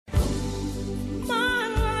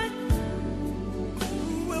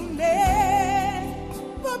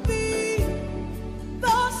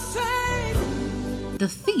The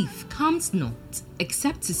thief comes not,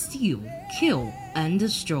 except to steal, kill, and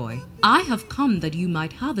destroy. I have come that you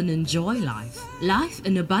might have and enjoy life, life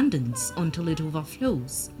in abundance until it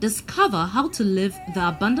overflows. Discover how to live the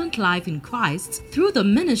abundant life in Christ through the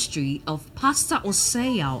ministry of Pastor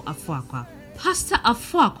Osei Afuakwa. Pastor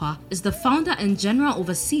Afuakwa is the founder and general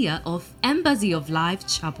overseer of Embassy of Life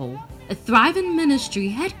Chapel, a thriving ministry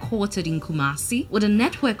headquartered in Kumasi with a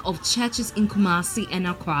network of churches in Kumasi and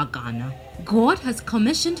Accra, Ghana. God has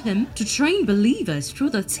commissioned him to train believers through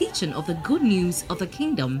the teaching of the good news of the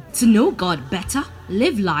kingdom to know God better,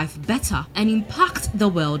 live life better, and impact the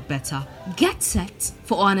world better. Get set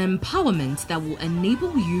for an empowerment that will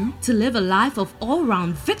enable you to live a life of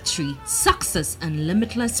all-round victory, success, and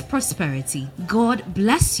limitless prosperity. God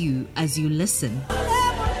bless you as you listen.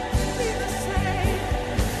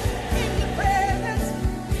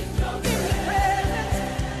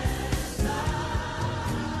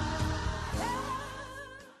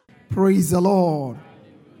 Praise the Lord.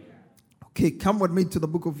 Okay, come with me to the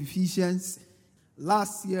book of Ephesians.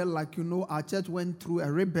 Last year, like you know, our church went through a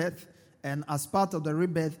rebirth, and as part of the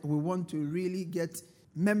rebirth, we want to really get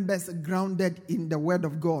members grounded in the word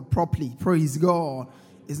of God properly. Praise God.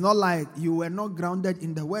 It's not like you were not grounded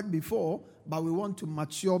in the word before, but we want to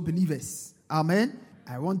mature believers. Amen.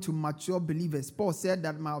 I want to mature believers. Paul said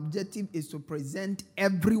that my objective is to present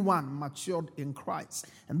everyone matured in Christ.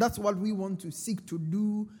 And that's what we want to seek to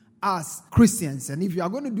do as Christians. And if you are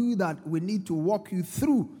going to do that, we need to walk you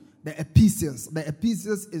through the epistles. The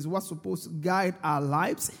epistles is what's supposed to guide our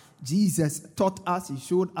lives. Jesus taught us, he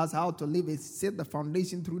showed us how to live. He set the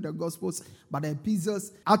foundation through the Gospels. But the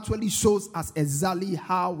epistles actually shows us exactly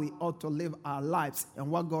how we ought to live our lives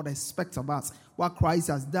and what God expects of us, what Christ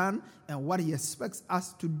has done and what he expects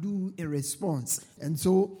us to do in response. And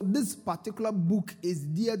so this particular book is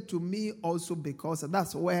dear to me also because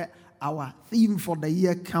that's where our theme for the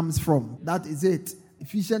year comes from. That is it.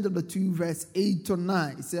 Ephesians chapter 2 verse 8 to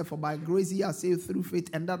 9. It says, for by grace ye are saved through faith,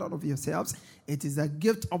 and that not of yourselves. It is a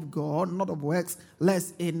gift of God, not of works,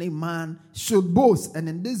 lest any man should boast. And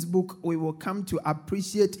in this book, we will come to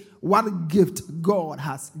appreciate what gift God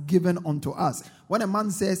has given unto us. When a man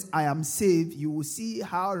says, I am saved, you will see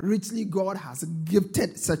how richly God has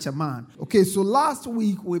gifted such a man. Okay, so last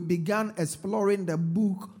week we began exploring the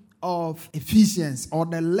book of Ephesians, or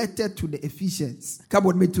the letter to the Ephesians. Come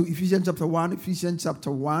with me to Ephesians chapter 1, Ephesians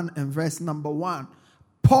chapter 1 and verse number 1.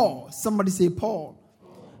 Paul, somebody say Paul.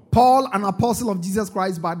 Paul, an apostle of Jesus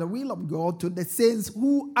Christ by the will of God, to the saints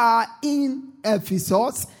who are in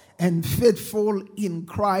Ephesus and faithful in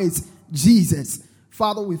Christ Jesus.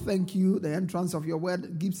 Father, we thank you. The entrance of your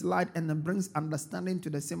word gives light and then brings understanding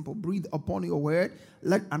to the simple. Breathe upon your word.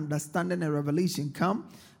 Let understanding and revelation come.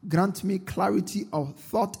 Grant me clarity of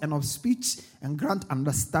thought and of speech, and grant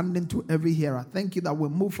understanding to every hearer. Thank you that we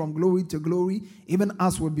move from glory to glory, even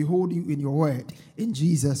as we behold you in your word. In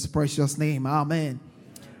Jesus' precious name, amen.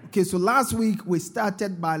 Okay, so last week we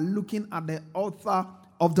started by looking at the author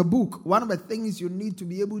of the book. One of the things you need to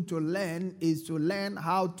be able to learn is to learn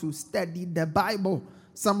how to study the Bible.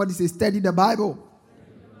 Somebody say, study the Bible.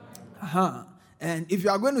 And if you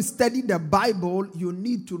are going to study the Bible, you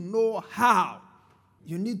need to know how.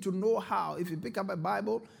 You need to know how. If you pick up a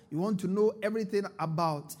Bible, you want to know everything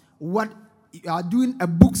about what you are doing a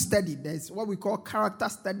book study. There's what we call character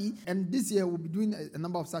study. And this year we'll be doing a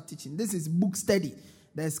number of such teaching. This is book study.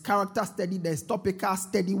 There's character study. There's topical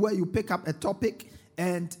study where you pick up a topic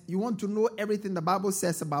and you want to know everything the Bible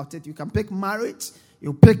says about it. You can pick marriage.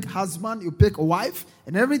 You pick husband. You pick wife.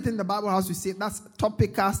 And everything the Bible has to say, that's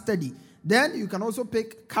topical study. Then you can also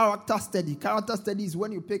pick character study. Character study is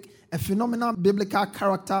when you pick a phenomenal biblical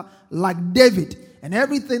character like David. And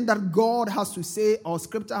everything that God has to say or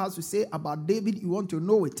scripture has to say about David, you want to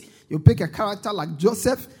know it. You pick a character like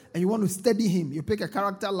Joseph and you want to study him. You pick a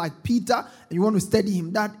character like Peter and you want to study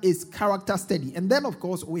him. That is character study. And then, of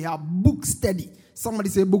course, we have book study. Somebody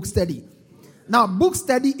say book study. Now, book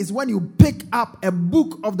study is when you pick up a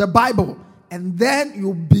book of the Bible and then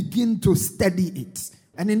you begin to study it.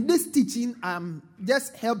 And in this teaching, I'm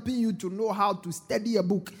just helping you to know how to study a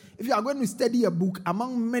book. If you are going to study a book,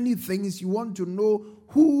 among many things, you want to know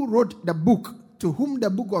who wrote the book, to whom the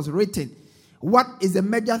book was written, what is the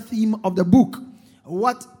major theme of the book,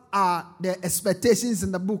 what are the expectations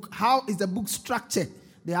in the book, how is the book structured,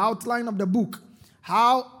 the outline of the book,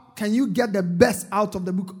 how can you get the best out of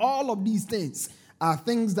the book. All of these things are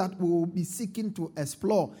things that we will be seeking to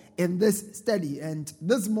explore in this study. And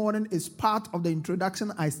this morning is part of the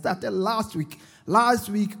introduction I started last week. Last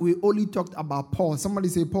week, we only talked about Paul. Somebody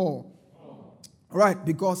say Paul. Right,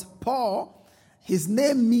 because Paul, his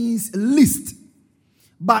name means least.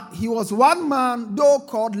 But he was one man, though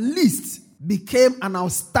called least, became an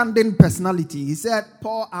outstanding personality. He said,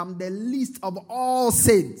 Paul, I'm the least of all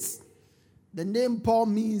saints. The name Paul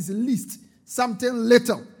means least, something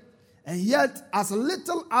little. And yet, as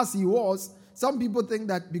little as he was, some people think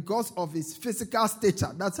that because of his physical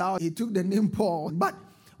stature, that's how he took the name Paul. But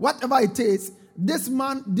whatever it is, this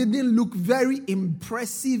man didn't look very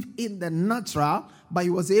impressive in the natural, but he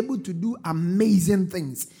was able to do amazing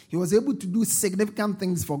things. He was able to do significant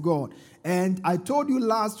things for God. And I told you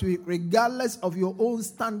last week, regardless of your own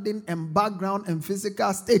standing and background and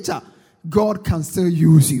physical stature, God can still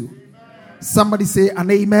use you. Amen. Somebody say an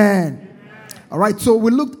amen. Amen. All right, so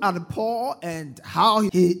we looked at Paul and how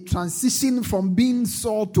he transitioned from being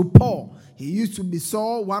Saul to Paul. He used to be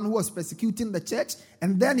Saul, one who was persecuting the church,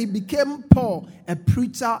 and then he became Paul, a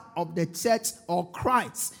preacher of the church or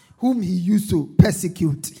Christ, whom he used to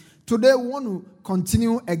persecute. Today we want to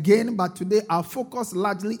continue again, but today our focus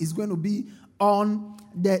largely is going to be on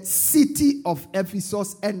the city of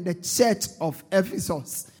Ephesus and the church of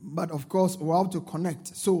Ephesus. But of course, we have to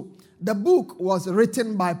connect. So the book was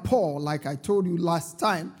written by Paul, like I told you last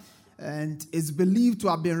time, and is believed to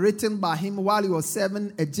have been written by him while he was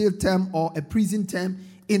serving a jail term or a prison term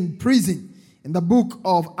in prison. In the book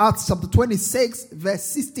of Acts chapter 26, verse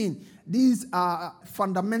 16, these are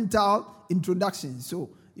fundamental introductions. So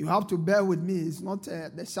you have to bear with me. It's not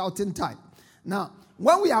the shouting type. Now,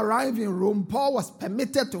 when we arrived in Rome, Paul was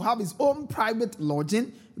permitted to have his own private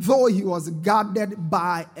lodging, though he was guarded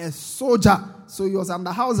by a soldier. So he was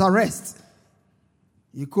under house arrest.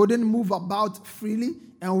 He couldn't move about freely.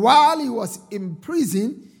 And while he was in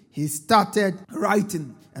prison, he started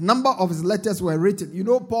writing. A number of his letters were written. You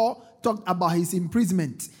know, Paul talked about his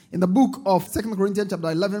imprisonment in the book of 2 Corinthians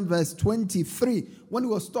chapter 11, verse 23, when he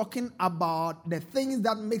was talking about the things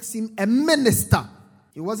that makes him a minister.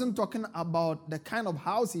 He wasn't talking about the kind of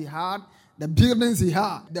house he had, the buildings he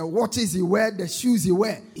had, the watches he wear, the shoes he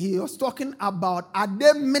wear. He was talking about, are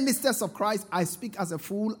they ministers of Christ? I speak as a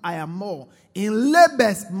fool, I am more. In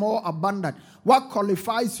labors more abundant. What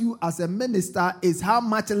qualifies you as a minister is how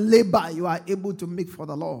much labor you are able to make for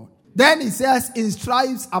the Lord. Then he says, in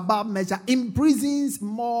stripes above measure, in prisons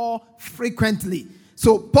more frequently.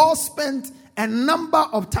 So Paul spent a number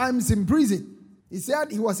of times in prison. He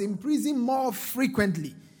said he was in prison more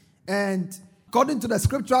frequently. And according to the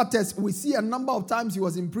scriptural text, we see a number of times he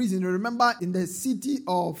was in prison. You remember in the city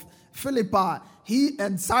of Philippi, he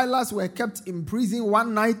and Silas were kept in prison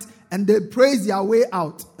one night and they praised their way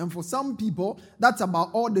out. And for some people, that's about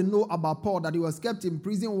all they know about Paul, that he was kept in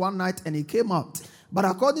prison one night and he came out. But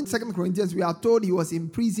according to 2 Corinthians, we are told he was in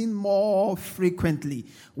prison more frequently.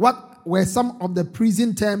 What were some of the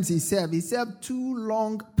prison terms he served? He served 2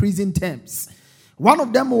 long prison terms. One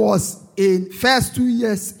of them was in first 2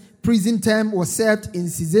 years prison term was served in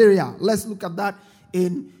Caesarea. Let's look at that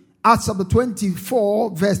in Acts chapter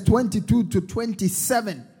 24, verse 22 to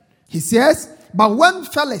 27. He says, but when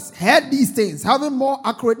Felix heard these things, having more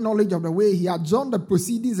accurate knowledge of the way, he adjourned the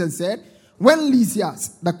proceedings and said, when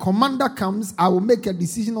Lysias, the commander, comes, I will make a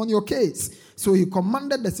decision on your case. So he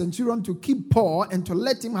commanded the centurion to keep Paul and to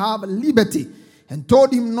let him have liberty, and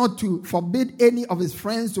told him not to forbid any of his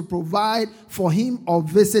friends to provide for him or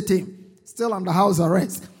visit him. Still under house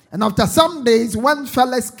arrest. And after some days, when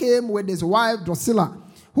Felix came with his wife Drusilla,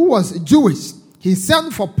 who was Jewish, he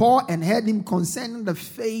sent for Paul and heard him concerning the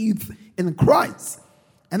faith in Christ.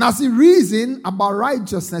 And as he reasoned about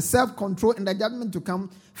righteousness, self-control, and the judgment to come,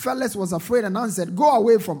 Felix was afraid and answered, go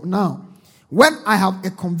away from now. When I have a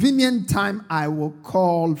convenient time, I will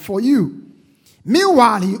call for you.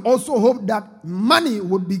 Meanwhile, he also hoped that money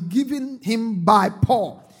would be given him by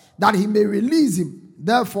Paul, that he may release him.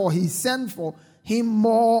 Therefore, he sent for him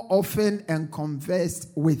more often and conversed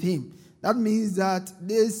with him. That means that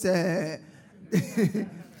this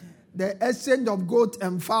the exchange of goat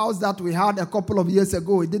and fowls that we had a couple of years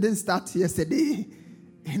ago, it didn't start yesterday.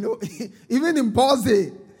 You know, even in Paul's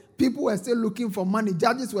day, people were still looking for money.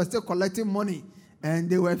 Judges were still collecting money, and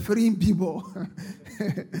they were freeing people.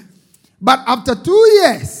 But after 2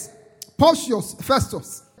 years, Porcius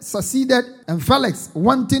Festus succeeded, and Felix,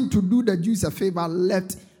 wanting to do the Jews a favor,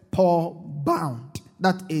 left Paul bound.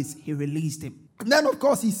 That is, he released him. And then, of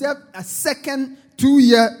course, he served a second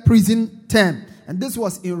 2-year prison term. And this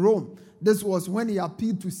was in Rome. This was when he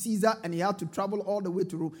appealed to Caesar and he had to travel all the way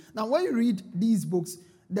to Rome. Now, when you read these books,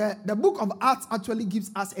 the book of Acts actually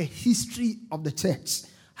gives us a history of the church.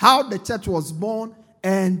 How the church was born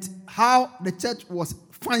and how the church was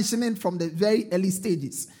functioning from the very early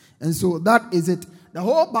stages. And so that is it. The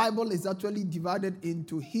whole Bible is actually divided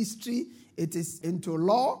into history, it is into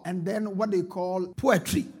law, and then what they call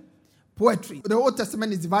poetry. poetry. The Old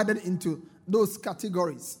Testament is divided into those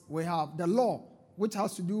categories. We have the law, which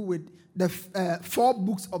has to do with the 4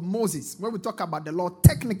 books of Moses. When we talk about the law,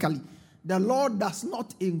 technically, the law does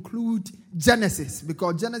not include Genesis,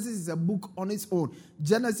 because Genesis is a book on its own.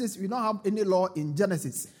 Genesis, we don't have any law in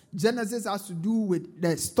Genesis. Genesis has to do with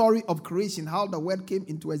the story of creation, how the world came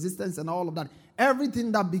into existence and all of that.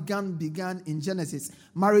 Everything that began in Genesis.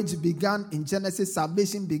 Marriage began in Genesis.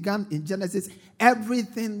 Salvation began in Genesis.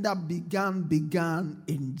 Everything that began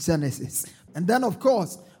in Genesis. And then, of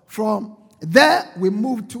course, from there we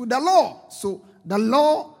move to the law. So the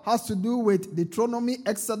law has to do with Deuteronomy,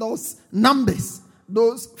 Exodus, Numbers.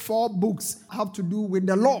 Those 4 books have to do with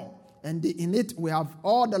the law. And in it we have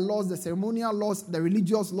all the laws, the ceremonial laws, the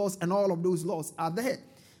religious laws, and all of those laws are there.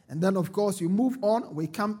 And then, of course, we move on. We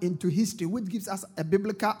come into history, which gives us a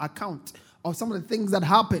biblical account of some of the things that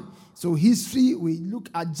happened. So history, we look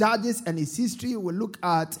at Judges and its history. We look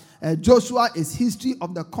at Joshua, its history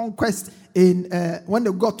of the conquest in when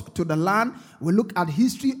they got to the land. We look at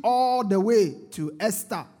history all the way to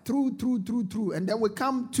Esther, through. And then we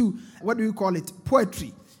come to,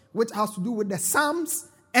 poetry, which has to do with the Psalms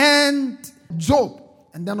and Job.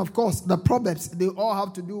 And then, of course, the Proverbs, they all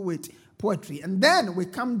have to do with poetry. And then we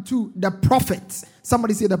come to the prophets.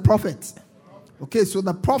 Somebody say the prophets. Okay, so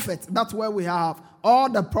the prophets, that's where we have all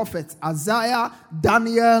the prophets, Isaiah,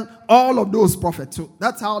 Daniel, all of those prophets. So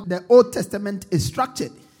that's how the Old Testament is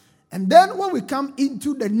structured. And then when we come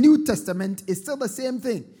into the New Testament, it's still the same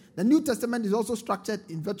thing. The New Testament is also structured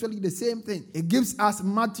in virtually the same thing. It gives us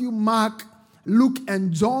Matthew, Mark, Luke,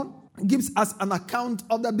 and John. It gives us an account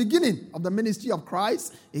of the beginning of the ministry of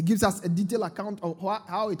Christ. It gives us a detailed account of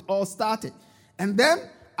how it all started. And then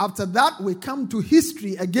after that, we come to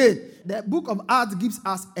history again. The book of Acts gives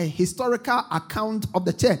us a historical account of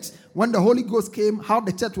the church. When the Holy Ghost came, how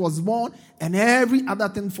the church was born, and every other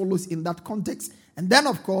thing follows in that context. And then,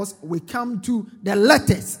 of course, we come to the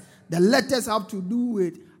letters. The letters have to do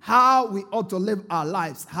with how we ought to live our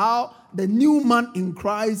lives, how the new man in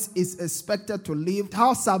Christ is expected to live,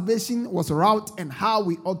 how salvation was wrought, and how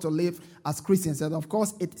we ought to live as Christians. And of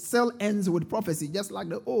course, it still ends with prophecy, just like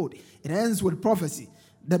the old. It ends with prophecy.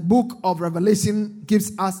 The book of Revelation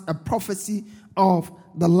gives us a prophecy of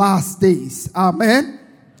the last days. Amen.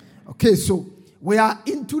 Okay, so we are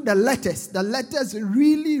into the letters. The letters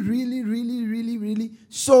really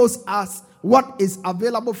shows us what is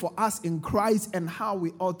available for us in Christ and how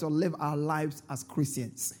we ought to live our lives as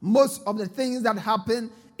Christians. Most of the things that happen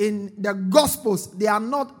in the Gospels, they are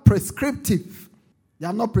not prescriptive. They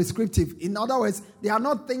are not prescriptive. In other words, they are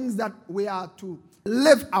not things that we are to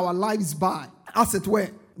live our lives by, as it were.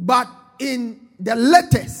 But in the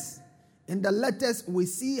letters, we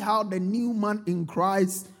see how the new man in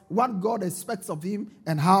Christ, what God expects of him,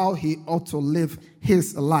 and how he ought to live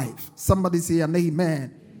his life. Somebody say an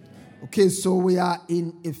amen. Okay, so we are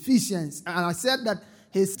in Ephesians. And I said that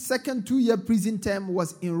his second 2-year prison term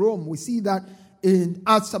was in Rome. We see that in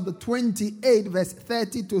Acts chapter 28, verse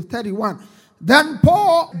 30 to 31. Then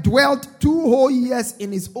Paul dwelt 2 whole years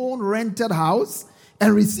in his own rented house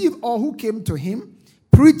and received all who came to him,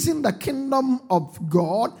 preaching the kingdom of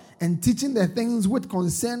God and teaching the things which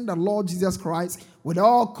concern the Lord Jesus Christ with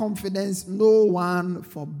all confidence, no one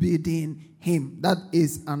forbidding him. That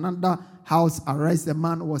is another house arrest the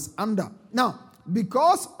man was under. Now,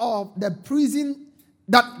 because of the prison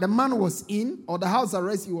that the man was in, or the house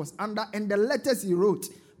arrest he was under, and the letters he wrote,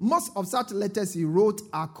 most of such letters he wrote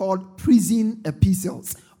are called prison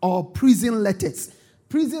epistles or prison letters.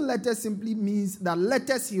 Prison letters simply means the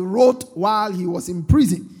letters he wrote while he was in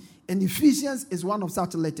prison. And Ephesians is one of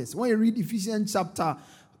such letters. When you read Ephesians chapter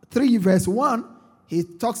 3, verse 1, he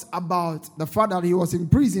talks about the fact that he was in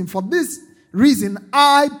prison. For this reason,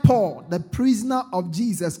 I, Paul, the prisoner of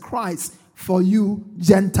Jesus Christ, for you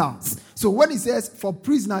Gentiles. So when he says for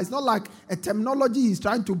prisoner, it's not like a terminology he's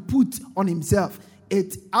trying to put on himself.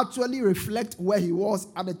 It actually reflects where he was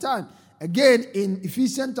at the time. Again, in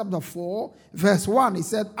Ephesians chapter 4, verse 1, he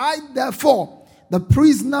said, I therefore, the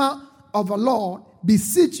prisoner of the Lord,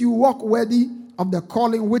 beseech you walk worthy of the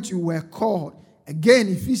calling which you were called. Again,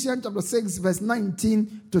 Ephesians chapter 6, verse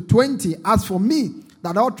 19 to 20, as for me,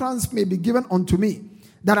 that utterance may be given unto me,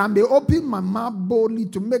 that I may open my mouth boldly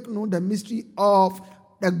to make known the mystery of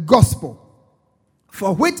the gospel,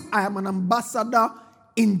 for which I am an ambassador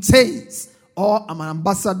in chains, or I'm an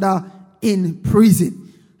ambassador in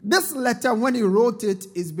prison. This letter, when he wrote it,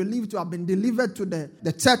 is believed to have been delivered to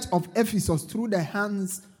the church of Ephesus through the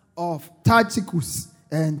hands of Tychicus.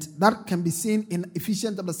 And that can be seen in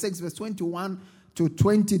Ephesians chapter 6, verse 21 to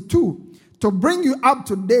 22. To bring you up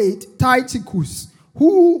to date, Tychicus,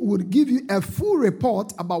 who would give you a full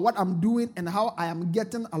report about what I'm doing and how I am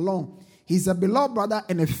getting along. He's a beloved brother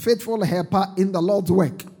and a faithful helper in the Lord's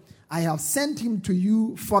work. I have sent him to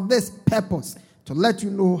you for this purpose, to let you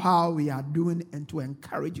know how we are doing and to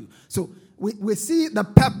encourage you. So we see the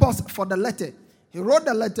purpose for the letter. He wrote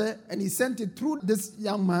the letter and he sent it through this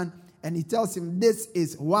young man, and he tells him this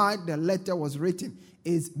is why the letter was written.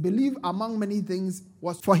 Is believe among many things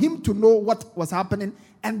was for him to know what was happening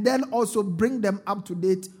and then also bring them up to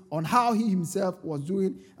date on how he himself was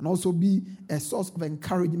doing and also be a source of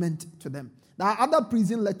encouragement to them. There are other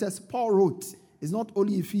prison letters Paul wrote. It's not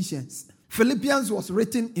only Ephesians. Philippians was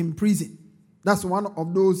written in prison. That's one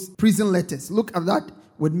of those prison letters. Look at that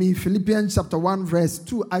with me. Philippians chapter 1 verse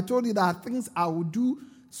 2. I told you there are things I will do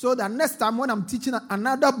so that next time when I'm teaching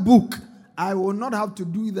another book, I will not have to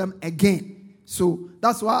do them again. So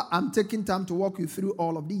that's why I'm taking time to walk you through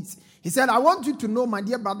all of these. He said, I want you to know, my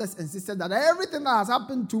dear brothers and sisters, that everything that has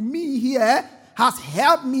happened to me here has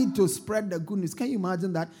helped me to spread the good news. Can you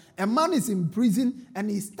imagine that? A man is in prison and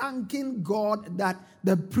he's thanking God that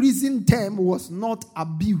the prison term was not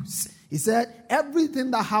abused. He said, everything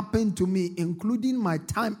that happened to me, including my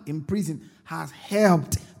time in prison, has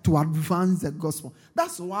helped to advance the gospel.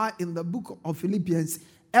 That's why in the book of Philippians,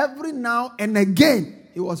 every now and again,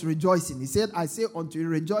 he was rejoicing. He said, I say unto you,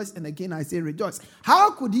 rejoice, and again I say rejoice.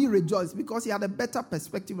 How could he rejoice? Because he had a better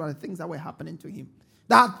perspective of the things that were happening to him.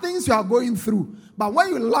 There are things you are going through, but when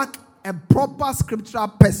you lack a proper scriptural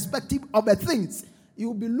perspective of the things,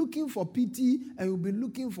 you'll be looking for pity and you'll be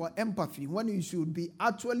looking for empathy when you should be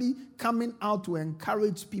actually coming out to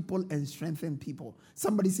encourage people and strengthen people.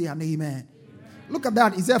 Somebody say an amen. Look at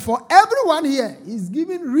that. He said, for everyone here, he's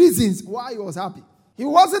giving reasons why he was happy. He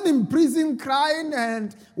wasn't in prison crying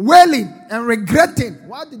and wailing and regretting.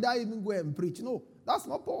 Why did I even go and preach? No, that's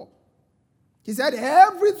not Paul. He said,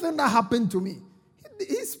 everything that happened to me.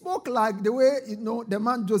 He spoke like the way, the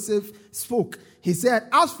man Joseph spoke. He said,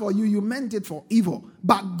 as for you, you meant it for evil,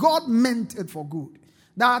 but God meant it for good.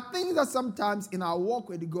 There are things that sometimes in our walk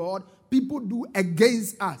with God, people do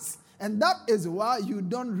against us. And that is why you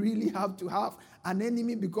don't really have to have an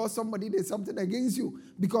enemy because somebody did something against you.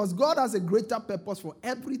 Because God has a greater purpose for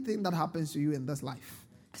everything that happens to you in this life.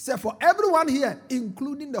 So for everyone here,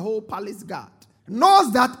 including the whole palace guard,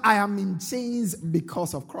 knows that I am in chains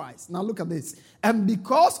because of Christ. Now look at this. And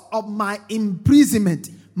because of my imprisonment,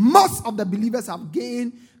 most of the believers have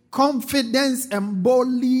gained confidence and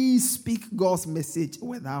boldly speak God's message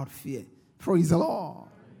without fear. Praise the Lord.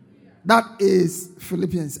 That is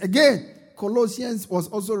Philippians. Again, Colossians was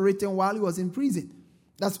also written while he was in prison.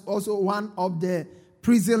 That's also one of the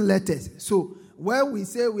prison letters. So when we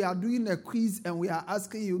say we are doing a quiz and we are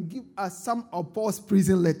asking you, give us some of Paul's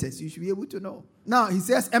prison letters, you should be able to know. Now he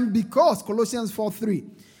says, and because, Colossians 4:3,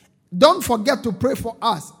 don't forget to pray for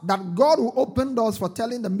us that God will open doors for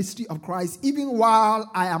telling the mystery of Christ even while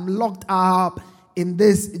I am locked up in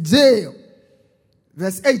this jail.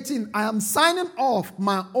 Verse 18, I am signing off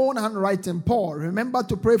my own handwriting, Paul. Remember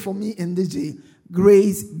to pray for me in this jail.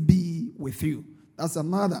 Grace be with you. That's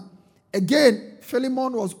another. Again,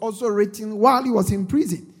 Philemon was also written while he was in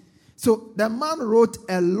prison. So the man wrote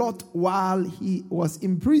a lot while he was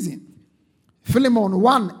in prison. Philemon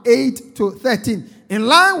 1:8-13. In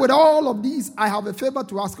line with all of these, I have a favor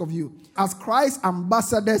to ask of you. As Christ's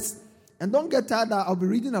ambassadors, and don't get tired, I'll be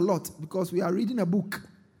reading a lot because we are reading a book.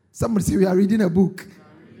 Somebody say we are reading a book.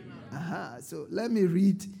 So let me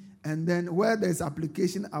read, and then where there's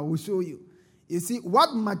application, I will show you. You see,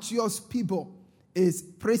 what matures people is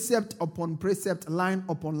precept upon precept, line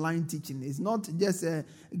upon line teaching. It's not just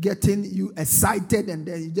getting you excited and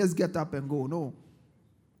then you just get up and go. No.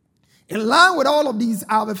 In line with all of these,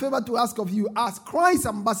 I have a favor to ask of you as Christ's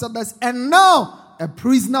ambassadors and now a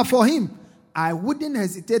prisoner for him. I wouldn't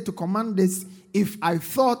hesitate to command this if I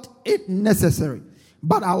thought it necessary.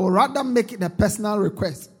 But I would rather make it a personal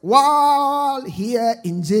request. While here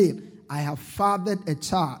in jail, I have fathered a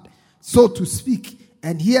child, so to speak,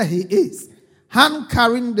 and here he is, hand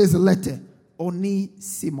carrying this letter,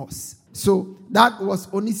 Onesimus. So that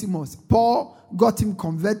was Onesimus. Paul got him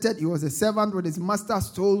converted. He was a servant when his master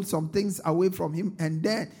stole some things away from him and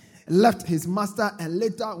then left his master. And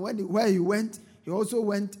later, where he went, he also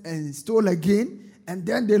went and stole again. And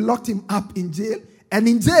then they locked him up in jail. And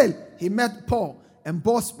in jail, he met Paul. And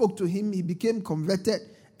Paul spoke to him. He became converted.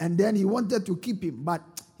 And then he wanted to keep him. But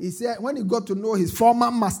he said, when he got to know his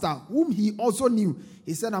former master, whom he also knew,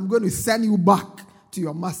 he said, I'm going to send you back to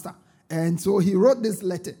your master. And so he wrote this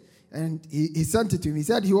letter. And he sent it to him. He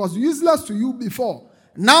said, he was useless to you before.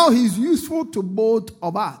 Now he's useful to both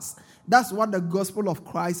of us. That's what the gospel of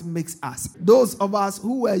Christ makes us. Those of us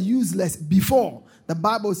who were useless before, the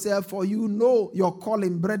Bible says, for you know your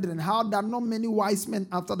calling, brethren, how that not many wise men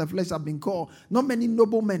after the flesh have been called, not many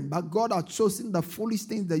noblemen, but God has chosen the foolish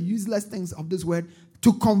things, the useless things of this world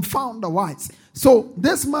to confound the wise. So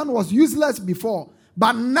this man was useless before,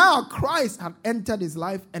 but now Christ had entered his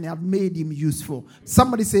life and had made him useful.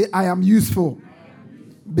 Somebody say, I am useful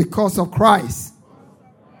because of Christ.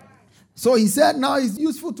 So he said, now he's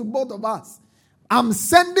useful to both of us. I'm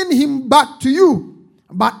sending him back to you,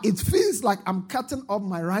 but it feels like I'm cutting off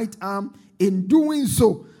my right arm. In doing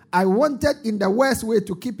so, I wanted in the worst way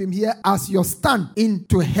to keep him here as your stand-in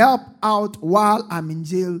to help out while I'm in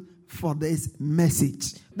jail for this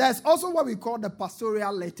message. There's also what we call the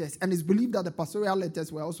pastoral letters, and it's believed that the pastoral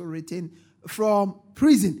letters were also written from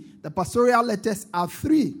prison. The pastoral letters are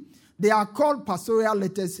 3. They are called pastoral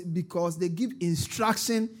letters because they give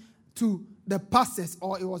instruction to the pastors,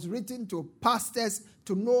 or it was written to pastors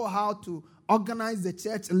to know how to organize the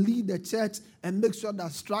church, lead the church, and make sure that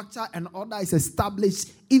structure and order is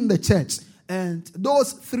established in the church. And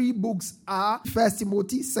those 3 books are 1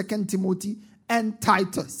 Timothy, 2 Timothy, and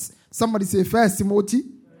Titus. Somebody say 1 Timothy,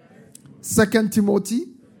 2 Timothy,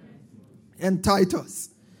 and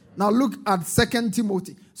Titus. Now look at 2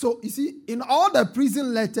 Timothy. So you see, in all the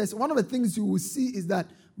prison letters, one of the things you will see is that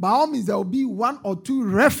by all means there will be 1 or 2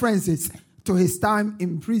 references to his time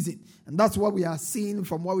in prison. And that's what we are seeing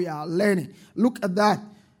from what we are learning. Look at that.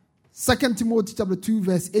 2 Timothy chapter 2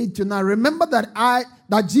 verse 8 to 9. Remember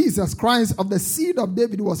that Jesus Christ of the seed of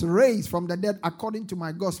David was raised from the dead according to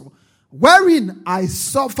my gospel, wherein I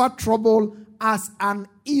suffer trouble as an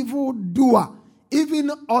evildoer, even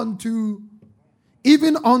unto,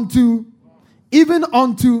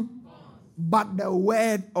 but the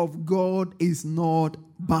word of God is not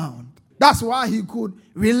bound. That's why he could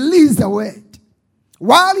release the word.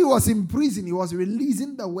 While he was in prison, he was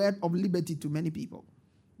releasing the word of liberty to many people.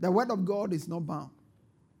 The word of God is not bound.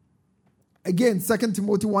 Again, 2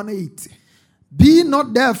 Timothy 1:8. Be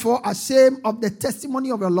not therefore ashamed of the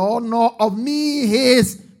testimony of the Lord, nor of me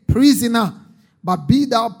his prisoner, but be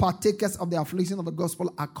thou partakers of the affliction of the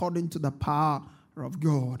gospel according to the power of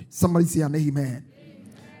God. Somebody say an amen.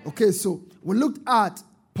 Okay, so we looked at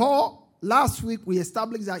Paul. Last week we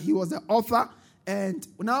established that he was the author, and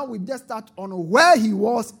now we just start on where he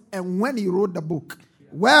was and when he wrote the book.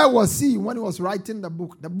 Where was he when he was writing the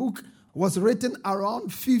book? The book was written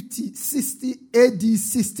around 60 AD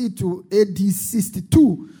 60 to AD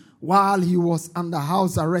 62 while he was under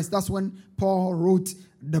house arrest. That's when Paul wrote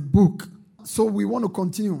the book. So we want to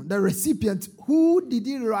continue. The recipient, who did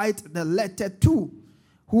he write the letter to?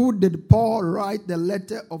 Who did Paul write the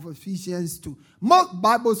letter of Ephesians to? Most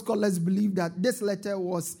Bible scholars believe that this letter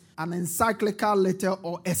was an encyclical letter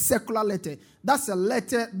or a secular letter. That's a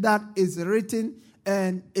letter that is written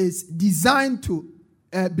and is designed to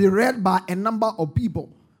be read by a number of people.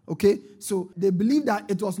 Okay, so they believe that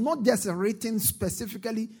it was not just written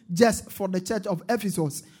specifically just for the church of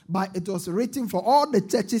Ephesus, but it was written for all the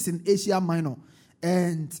churches in Asia Minor.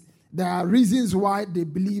 And there are reasons why they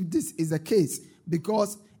believe this is the case.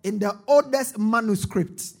 Because in the oldest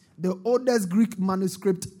manuscript, the oldest Greek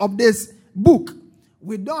manuscript of this book,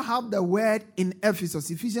 we don't have the word in Ephesus.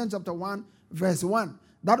 Ephesians chapter 1, verse 1.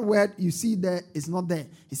 That word you see there is not there.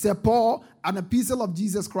 He said, Paul, an epistle of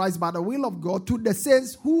Jesus Christ by the will of God to the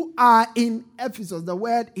saints who are in Ephesus. The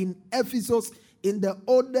word in Ephesus in the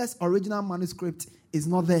oldest original manuscript is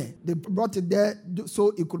not there. They brought it there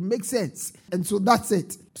so it could make sense. And so that's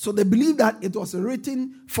it. So they believe that it was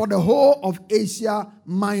written for the whole of Asia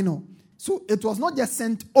Minor. So it was not just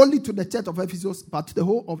sent only to the church of Ephesus, but to the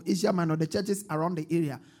whole of Asia Minor, the churches around the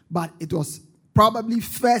area. But it was probably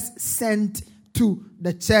first sent to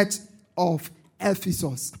the church of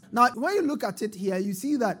Ephesus. Now, when you look at it here, you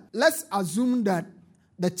see that let's assume that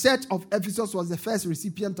the church of Ephesus was the first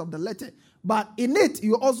recipient of the letter. But in it,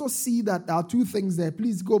 you also see that there are 2 things there.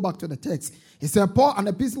 Please go back to the text. He said, Paul, an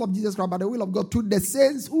epistle of Jesus Christ by the will of God to the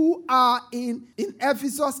saints who are in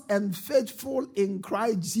Ephesus and faithful in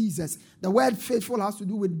Christ Jesus. The word faithful has to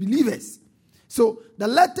do with believers. So the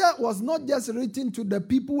letter was not just written to the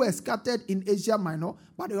people who were scattered in Asia Minor,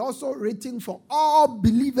 but it also written for all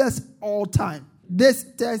believers all time. This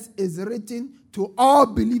text is written to all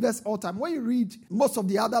believers all time. When you read most of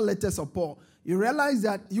the other letters of Paul, you realize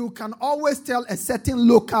that you can always tell a certain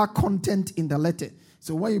local content in the letter.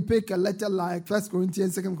 So when you pick a letter like 1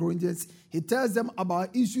 Corinthians, 2 Corinthians, he tells them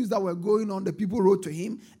about issues that were going on. The people wrote to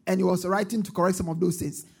him, and he was writing to correct some of those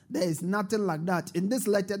things. There is nothing like that. In this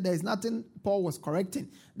letter, there is nothing Paul was correcting.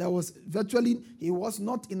 There was virtually, he was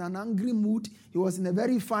not in an angry mood. He was in a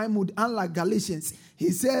very fine mood, unlike Galatians. He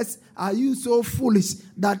says, are you so foolish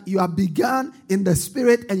that you have begun in the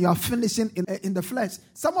spirit and you are finishing in the flesh?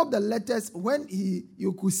 Some of the letters, when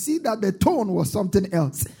you could see that the tone was something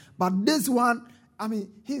else. But this one,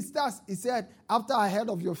 he said, after I heard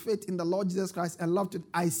of your faith in the Lord Jesus Christ and loved it,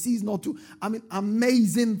 I cease not to.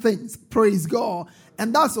 Amazing things. Praise God.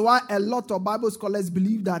 And that's why a lot of Bible scholars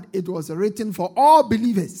believe that it was written for all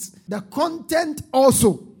believers. The content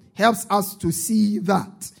also helps us to see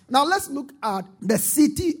that. Now let's look at the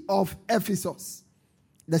city of Ephesus.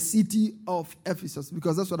 The city of Ephesus,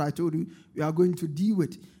 because that's what I told you we are going to deal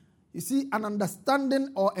with. You see, an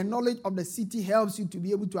understanding or a knowledge of the city helps you to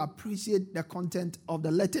be able to appreciate the content of the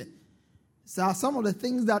letter. So some of the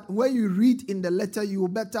things that when you read in the letter, you will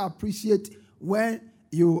better appreciate when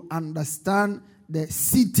you understand the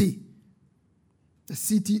city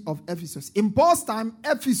of Ephesus. In Paul's time,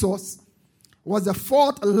 Ephesus was the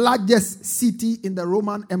fourth largest city in the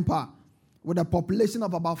Roman Empire with a population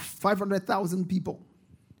of about 500,000 people.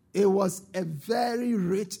 It was a very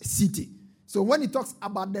rich city. So when he talks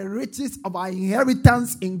about the riches of our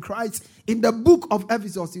inheritance in Christ, in the book of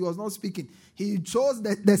Ephesus, he was not speaking. He chose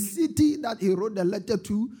the city that he wrote the letter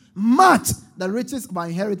to match the riches of our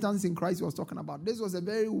inheritance in Christ he was talking about. This was a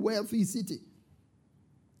very wealthy city.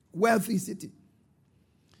 Wealthy city.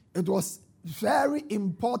 It was very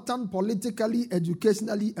important politically,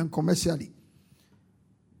 educationally, and commercially.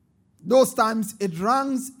 Those times it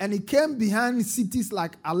ranks and it came behind cities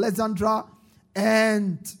like Alexandria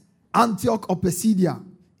and Antioch of Pisidia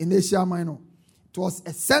in Asia Minor. It was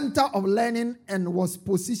a center of learning and was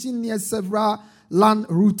positioned near several land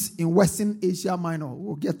routes in Western Asia Minor.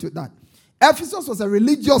 We'll get to that. Ephesus was a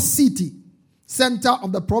religious city, center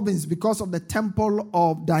of the province because of the temple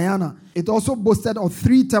of Diana. It also boasted of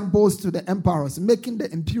 3 temples to the emperors, making the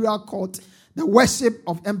imperial court, the worship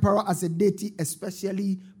of emperor as a deity,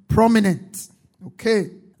 especially prominent.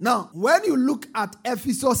 Okay. Now, when you look at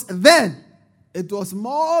Ephesus then, it was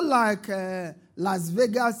more like Las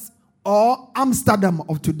Vegas or Amsterdam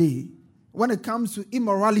of today. When it comes to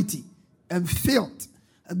immorality and filth,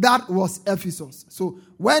 that was Ephesus. So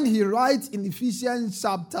when he writes in Ephesians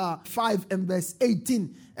chapter 5 and verse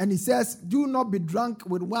 18, and he says, do not be drunk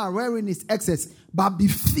with wine wherein is excess, but be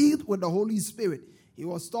filled with the Holy Spirit. He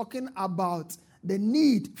was talking about the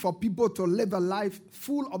need for people to live a life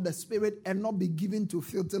full of the Spirit and not be given to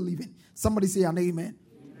filthy living. Somebody say an amen.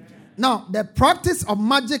 Now, the practice of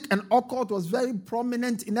magic and occult was very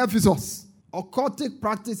prominent in Ephesus. Occultic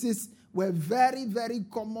practices were very, very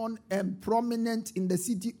common and prominent in the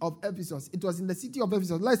city of Ephesus. It was in the city of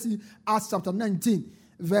Ephesus. Let's see Acts chapter 19,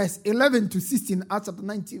 verse 11 to 16. Acts chapter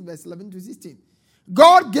 19, verse 11 to 16.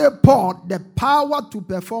 God gave Paul the power to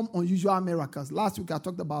perform unusual miracles. Last week I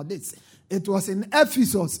talked about this. It was in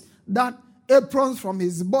Ephesus that aprons from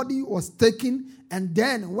his body was taken, and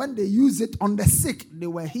then when they use it on the sick, they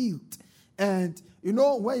were healed. And you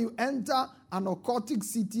know, when you enter an occultic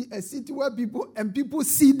city, a city where people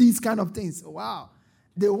see these kind of things, wow,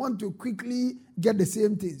 they want to quickly get the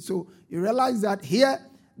same thing. So you realize that here,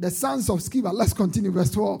 the sons of Sceva, let's continue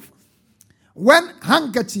verse 12. When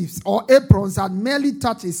handkerchiefs or aprons had merely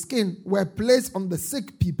touched his skin were placed on the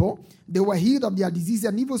sick people, they were healed of their disease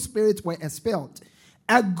and evil spirits were expelled.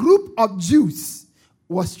 A group of Jews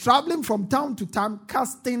was traveling from town to town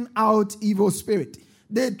casting out evil spirit.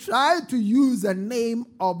 They tried to use the name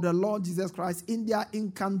of the Lord Jesus Christ in their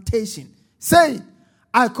incantation, saying,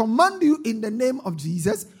 I command you in the name of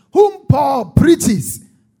Jesus, whom Paul preaches,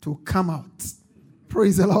 to come out.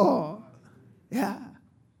 Praise the Lord. Yeah.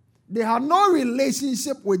 They had no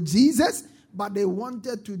relationship with Jesus, but they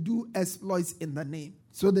wanted to do exploits in the name.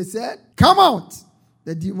 So they said, come out.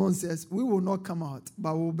 The demon says, we will not come out,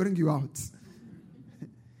 but we will bring you out.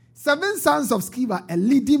 7 sons of Sceva, a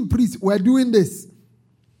leading priest, were doing this.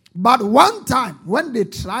 But one time, when they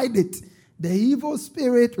tried it, the evil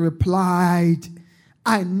spirit replied,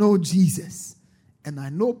 I know Jesus, and I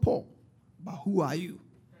know Paul, but who are you?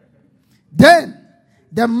 Then,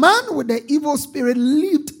 the man with the evil spirit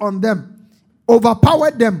leaped on them,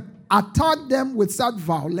 overpowered them, attacked them with such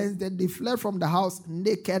violence that they fled from the house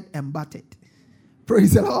naked and battered.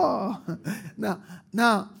 Praise the Lord.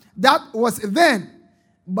 Now, that was then.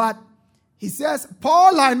 But he says,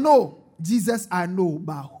 Paul I know, Jesus I know,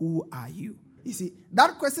 but who are you? You see,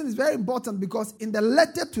 that question is very important because in the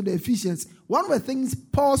letter to the Ephesians, one of the things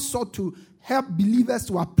Paul sought to help believers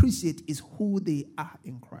to appreciate is who they are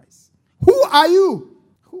in Christ. Who are you?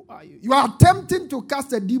 Who are you? You are attempting to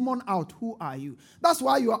cast a demon out. Who are you? That's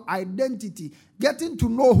why your identity, getting to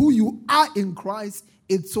know who you are in Christ,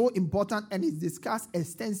 is so important and is discussed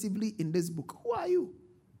extensively in this book. Who are you?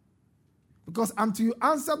 Because until you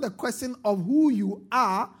answer the question of who you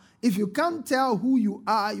are, if you can't tell who you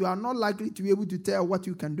are not likely to be able to tell what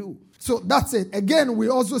you can do. So that's it. Again, we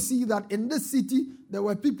also see that in this city, there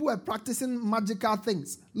were people who were practicing magical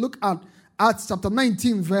things. Look at Acts chapter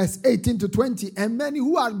 19, verse 18 to 20. And many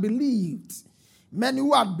who had believed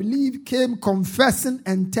came confessing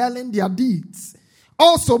and telling their deeds.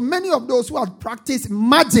 Also, many of those who had practiced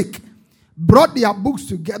magic brought their books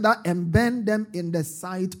together and burned them in the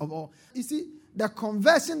sight of all. You see, the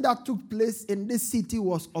conversion that took place in this city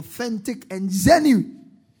was authentic and genuine.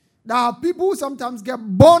 There are people who sometimes get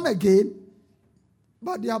born again,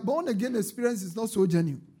 but their born again experience is not so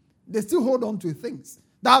genuine. They still hold on to things.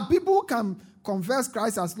 There are people who can confess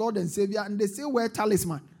Christ as Lord and Savior and they still wear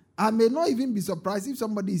talisman. I may not even be surprised if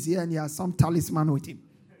somebody is here and he has some talisman with him.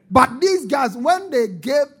 But these guys, when they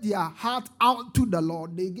gave their heart out to the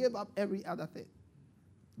Lord, they gave up every other thing.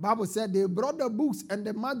 Bible said they brought the books and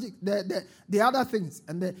the magic, the other things,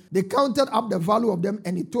 and they counted up the value of them,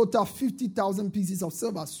 and it totaled 50,000 pieces of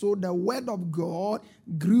silver. So the word of God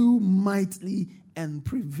grew mightily and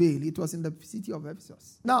prevailed. It was in the city of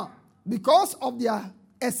Ephesus. Now, because of their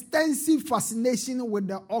extensive fascination with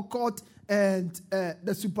the occult and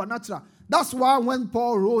the supernatural, that's why when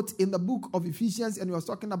Paul wrote in the book of Ephesians and he was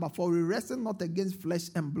talking about, for we wrestle not against flesh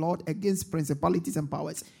and blood, against principalities and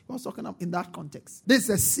powers. He was talking about in that context. This is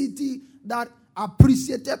a city that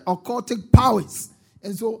appreciated occultic powers.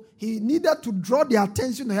 And so he needed to draw their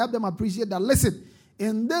attention to help them appreciate that, listen,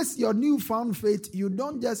 in this your newfound faith, you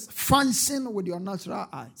don't just function with your natural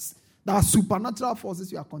eyes. There are supernatural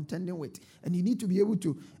forces you are contending with. And you need to be able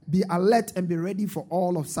to be alert and be ready for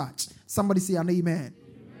all of such. Somebody say an amen.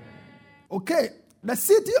 Okay, the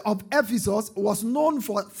city of Ephesus was known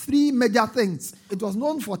for three major things. It was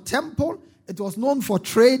known for temple, it was known for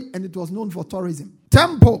trade, and it was known for tourism.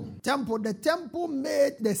 Temple. The temple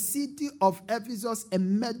made the city of Ephesus a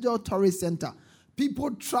major tourist center.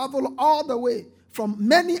 People travel all the way from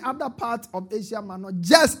many other parts of Asia Minor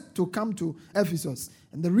just to come to Ephesus.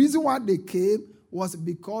 And the reason why they came was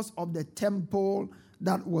because of the temple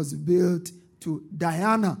that was built to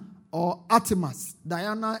Diana, or Artemis.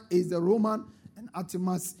 Diana is the Roman and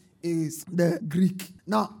Artemis is the Greek.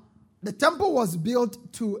 Now, the temple was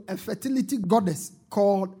built to a fertility goddess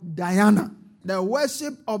called Diana. The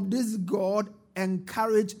worship of this god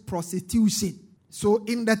encouraged prostitution. So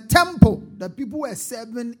in the temple, the people who were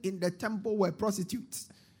serving in the temple were prostitutes.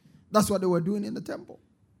 That's what they were doing in the temple.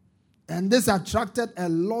 And this attracted a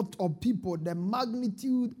lot of people. The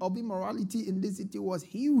magnitude of immorality in this city was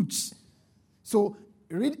huge. So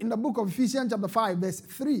read in the book of Ephesians chapter 5, verse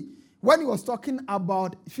 3. When he was talking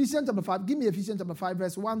about Ephesians chapter 5, give me Ephesians chapter 5,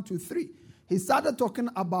 verse 1 to 3. He started talking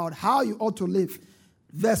about how you ought to live.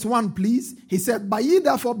 Verse 1, please. He said, "By ye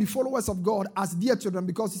therefore be followers of God as dear children."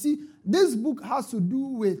 Because you see, this book has to do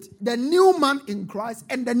with the new man in Christ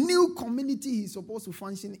and the new community he's supposed to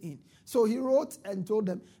function in. So he wrote and told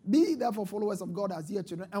them, "Be ye therefore followers of God as dear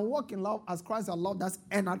children, and walk in love as Christ had loved us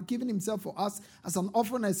and had given himself for us as an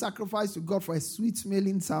offering and sacrifice to God for a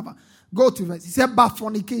sweet-smelling savour." Go to verse. He said, "But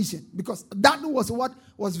fornication," because that was what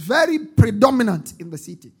was very predominant in the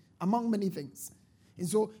city, among many things. And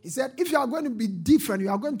so he said, if you are going to be different, you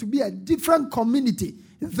are going to be a different community,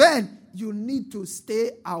 then you need to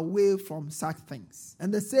stay away from such things.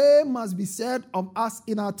 And the same must be said of us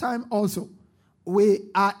in our time also. We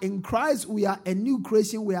are in Christ, we are a new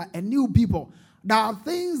creation, we are a new people. There are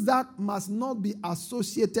things that must not be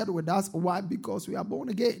associated with us. Why? Because we are born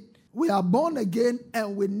again. We are born again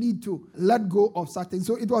and we need to let go of such things.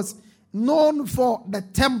 So it was known for the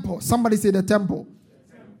temple. Somebody say the temple.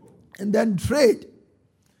 And then trade.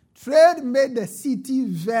 Trade made the city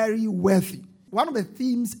very wealthy. One of the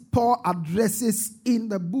themes Paul addresses in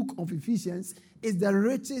the book of Ephesians is the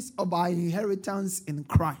riches of our inheritance in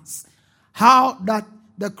Christ. How that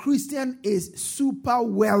the Christian is super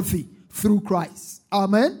wealthy through Christ.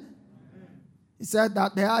 Amen? He said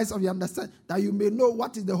that the eyes of your understanding, that you may know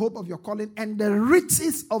what is the hope of your calling and the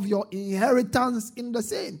riches of your inheritance in the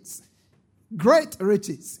saints. Great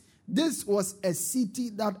riches. This was a city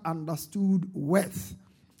that understood wealth.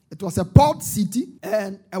 It was a port city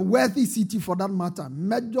and a wealthy city for that matter.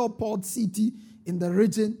 Major port city in the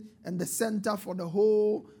region and the center for the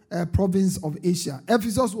whole province of Asia.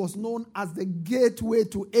 Ephesus was known as the gateway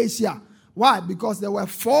to Asia. Why? Because there were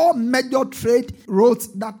 4 major trade roads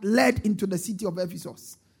that led into the city of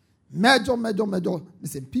Ephesus. Major.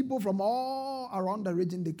 Listen, people from all around the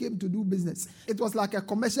region, they came to do business. It was like a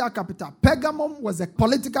commercial capital. Pergamum was a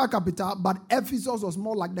political capital, but Ephesus was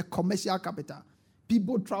more like the commercial capital.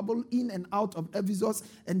 People traveled in and out of Ephesus,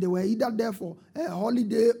 and they were either there for a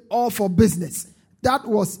holiday or for business. That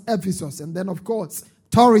was Ephesus. And then, of course,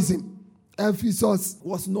 tourism. Ephesus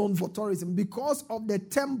was known for tourism because of the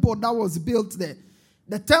temple that was built there.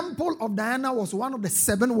 The temple of Diana was one of the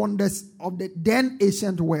 7 wonders of the then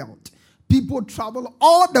ancient world. People traveled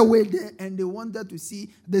all the way there and they wanted to see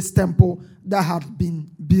this temple that had been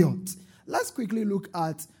built. Let's quickly look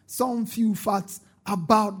at some few facts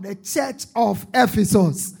about the church of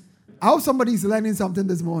Ephesus. I hope somebody is learning something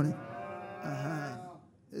this morning.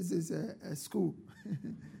 This is a school.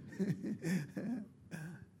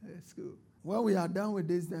 School. When we are done with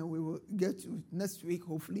this, then we will get to next week,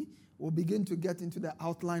 hopefully. We'll begin to get into the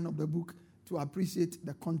outline of the book to appreciate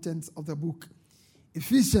the contents of the book.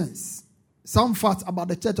 Ephesians. Some facts about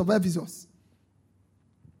the church of Ephesus.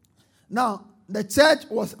 Now, the church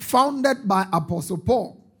was founded by Apostle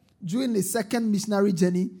Paul during the second missionary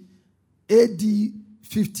journey, AD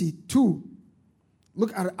 52.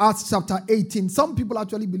 Look at Acts chapter 18. Some people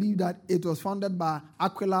actually believe that it was founded by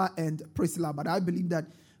Aquila and Priscilla, but I believe that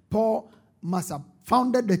Paul must have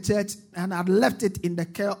founded the church and had left it in the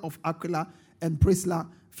care of Aquila and Priscilla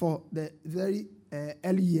for the very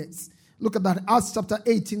early years. Look at that. Acts chapter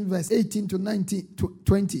 18, verse 18 to 19 to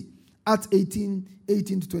 20. Acts 18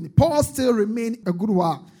 to 20. Paul still remained a good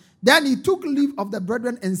while. Then he took leave of the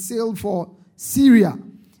brethren and sailed for Syria.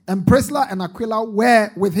 And Priscilla and Aquila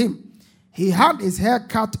were with him. He had his hair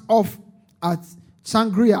cut off at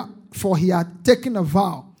Cenchreae, for he had taken a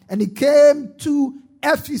vow. And he came to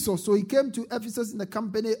Ephesus. So he came to Ephesus in the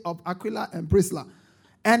company of Aquila and Priscilla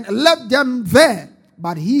and left them there.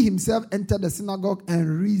 But he himself entered the synagogue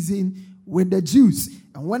and reasoned with the Jews.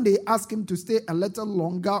 And when they asked him to stay a little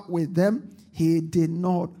longer with them, he did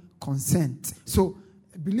not consent. So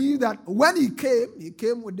I believe that when he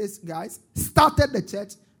came with these guys, started the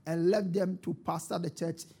church and left them to pastor the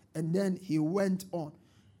church. And then he went on.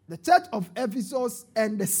 The church of Ephesus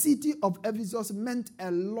and the city of Ephesus meant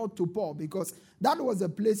a lot to Paul because that was a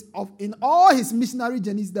place of, in all his missionary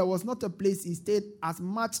journeys, there was not a place he stayed as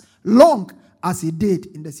much long as he did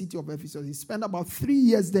in the city of Ephesus. He spent about 3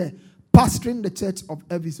 years there pastoring the church of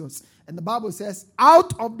Ephesus. And the Bible says,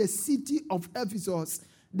 out of the city of Ephesus,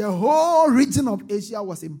 the whole region of Asia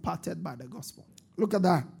was imparted by the gospel. Look at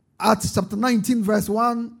that. Acts chapter 19, verse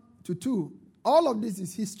 1 to 2. All of this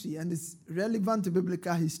is history and it's relevant to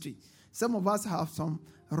biblical history. Some of us have some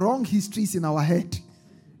wrong histories in our head.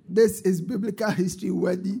 This is biblical history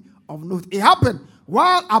worthy of note. It happened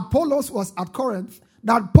while Apollos was at Corinth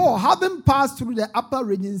that Paul, having passed through the upper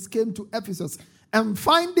regions, came to Ephesus and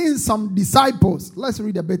finding some disciples. Let's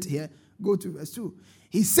read a bit here. Go to verse 2.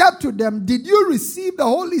 He said to them, "Did you receive the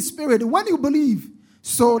Holy Spirit when you believe?"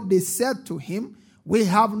 So they said to him, "We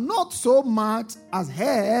have not so much as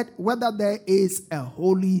heard whether there is a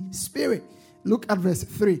Holy Spirit." Look at verse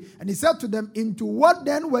 3. And he said to them, "Into what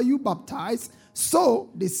then were you baptized?" So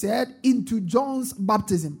they said, "Into John's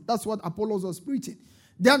baptism." That's what Apollos was preaching.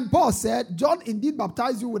 Then Paul said, "John indeed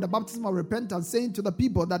baptized you with the baptism of repentance, saying to the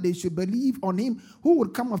people that they should believe on him who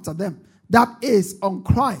would come after them, that is, on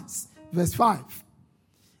Christ." Verse 5.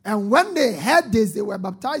 And when they heard this, they were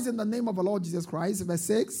baptized in the name of the Lord Jesus Christ. Verse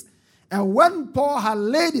 6. And when Paul had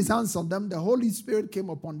laid his hands on them, the Holy Spirit came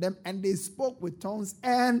upon them, and they spoke with tongues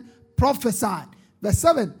and prophesied. Verse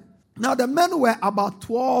 7. Now the men were about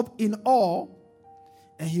 12 in all,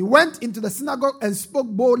 and he went into the synagogue and spoke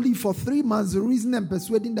boldly for 3 months, reasoning and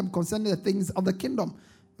persuading them concerning the things of the kingdom.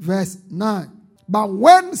 Verse 9. But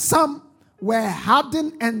when some were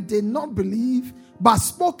hardened and did not believe, but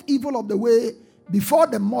spoke evil of the way before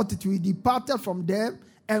the multitude, he departed from them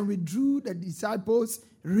and withdrew the disciples,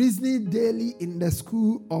 reasoning daily in the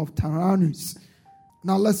school of Tyrannus.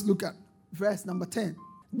 Now let's look at verse number 10.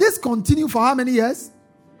 This continued for how many years?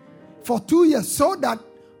 For 2 years, so that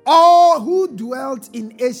all who dwelt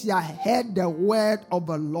in Asia heard the word of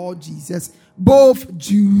the Lord Jesus, both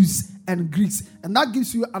Jews and Greeks. And that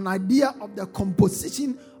gives you an idea of the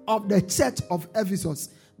composition of the church of Ephesus.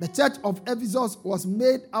 The church of Ephesus was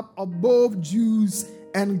made up of both Jews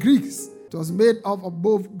and Greeks. It was made up of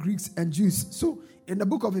both Greeks and Jews. So in the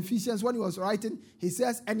book of Ephesians, when he was writing, he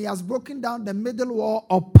says, and he has broken down the middle wall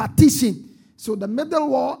of partition. So the middle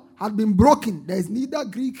wall had been broken. There is neither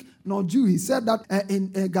Greek nor Jew. He said that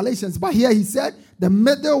in Galatians. But here he said the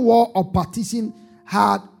middle wall of partition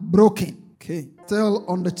had broken. Okay. Still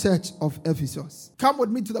on the church of Ephesus. Come with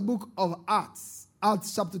me to the book of Acts.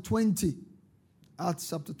 Acts chapter 20. Acts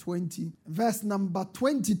chapter 20. Verse number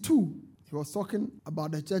 22. He was talking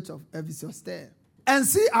about the church of Ephesus there. And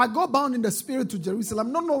see, I go bound in the spirit to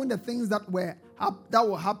Jerusalem, not knowing the things that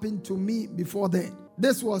will happen to me before then.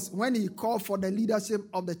 This was when he called for the leadership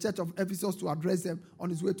of the church of Ephesus to address them on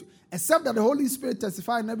his way to. Except that the Holy Spirit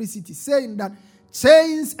testified in every city, saying that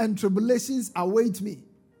chains and tribulations await me.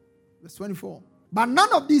 Verse 24. But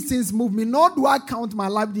none of these things move me, nor do I count my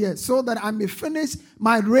life dear, so that I may finish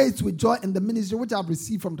my race with joy in the ministry which I have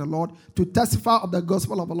received from the Lord to testify of the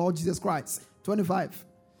gospel of the Lord Jesus Christ. 25.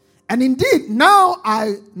 And indeed, now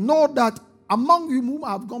I know that among you whom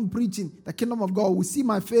I have gone preaching the kingdom of God will see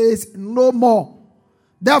my face no more.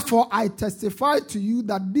 Therefore, I testify to you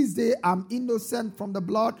that this day I am innocent from the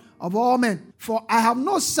blood of all men. For I have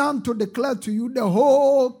not shunned to declare to you the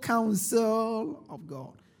whole counsel of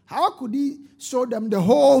God. How could he show them the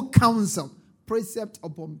whole counsel? Precept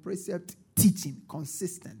upon precept, teaching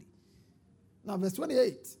consistently. Now, verse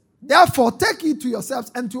 28. Therefore, take it to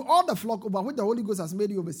yourselves and to all the flock over which the Holy Ghost has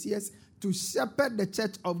made you overseers to shepherd the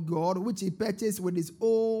church of God, which he purchased with his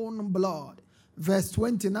own blood. Verse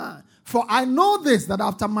 29. For I know this, that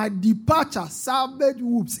after my departure, savage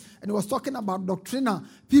wolves, and he was talking about doctrinal,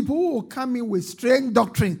 people who will come in with strange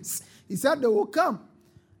doctrines. He said they will come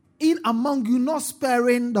in among you, not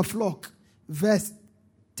sparing the flock. Verse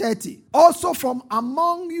 30. Also from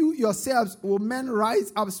among you yourselves will men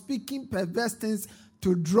rise up speaking perverse things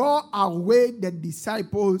to draw away the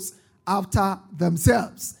disciples after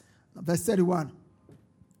themselves. Verse 31.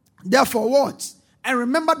 Therefore watch and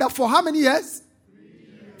remember that for how many years? 3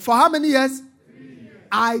 years. For how many years? 3 years.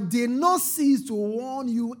 I did not cease to warn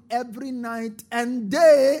you every night and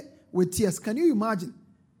day with tears. Can you imagine?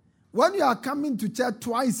 When you are coming to church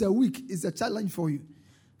twice a week, it's a challenge for you.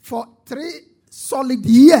 For 3 solid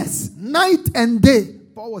years, night and day,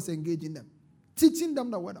 Paul was engaging them, teaching them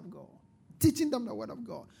the word of God. Teaching them the word of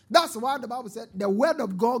God. That's why the Bible said the word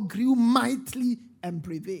of God grew mightily and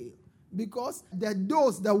prevailed. Because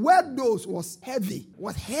the word dose was heavy.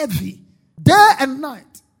 Day and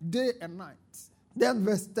night. Then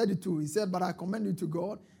verse 32, he said, but I commend you to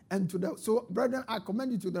God and to the... So, brethren, I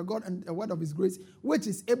commend you to the God and the word of his grace, which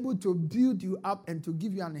is able to build you up and to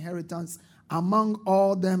give you an inheritance among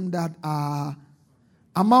all them that are...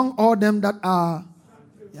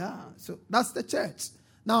 Yeah, so that's the church.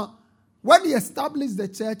 Now, when he established the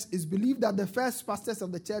church, it's believed that the first pastors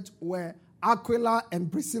of the church were Aquila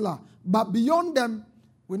and Priscilla. But beyond them,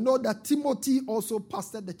 we know that Timothy also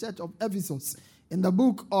pastored the church of Ephesus. In the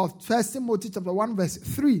book of 1 Timothy chapter 1 verse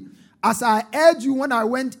 3, as I urged you when I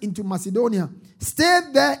went into Macedonia, stay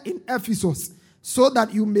there in Ephesus, so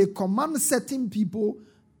that you may command certain people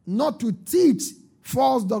not to teach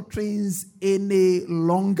false doctrines any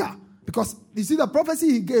longer. Because you see the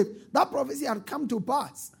prophecy he gave, that prophecy had come to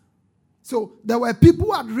pass. So there were people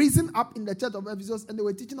who had risen up in the church of Ephesus and they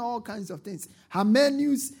were teaching all kinds of things.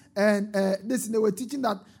 Hymenaeus and they were teaching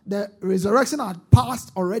that the resurrection had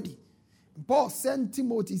passed already. Paul sent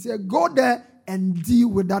Timothy, he said, go there and deal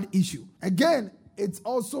with that issue. Again, it's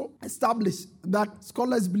also established that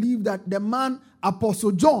scholars believe that the man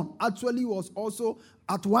Apostle John actually was also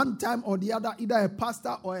at one time or the other either a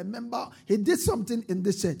pastor or a member. He did something in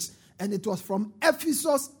this church. And it was from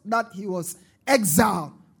Ephesus that he was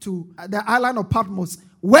exiled to the island of Patmos,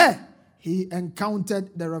 where he encountered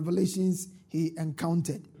the revelations he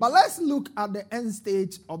encountered. But let's look at the end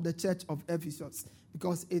stage of the church of Ephesus,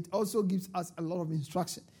 because it also gives us a lot of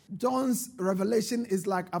instruction. John's revelation is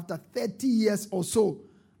like after 30 years or so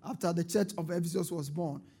after the church of Ephesus was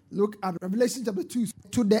born. Look at Revelation chapter 2.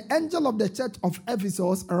 To the angel of the church of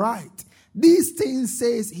Ephesus write, these things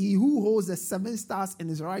says he who holds the 7 stars in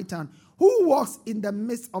his right hand, who walks in the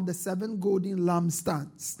midst of the 7 golden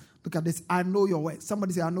lampstands. Look at this. I know your works.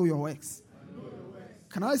 Somebody say, I know your works. I know your works.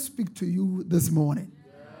 Can I speak to you this morning?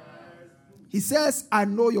 Yes. He says, I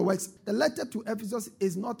know your works. The letter to Ephesus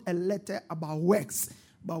is not a letter about works,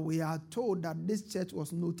 but we are told that this church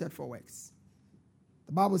was noted for works.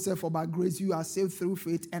 The Bible says, for by grace you are saved through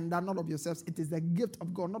faith, and that not of yourselves. It is the gift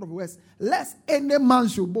of God, not of works, lest any man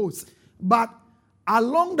should boast. But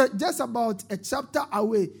just about a chapter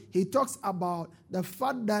away, he talks about the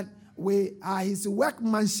fact that we are his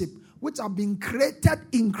workmanship, which have been created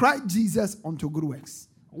in Christ Jesus unto good works.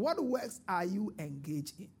 What works are you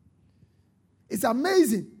engaged in? It's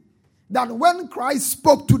amazing that when Christ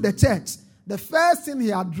spoke to the church, the first thing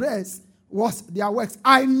he addressed was their works.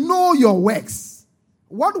 I know your works.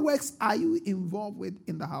 What works are you involved with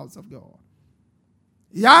in the house of God?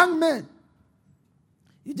 Young men,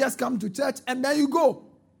 you just come to church and then you go.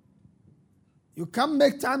 You can't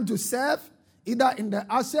make time to serve, either in the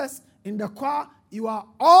ushers, in the choir. You are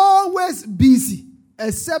always busy,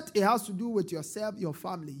 except it has to do with yourself, your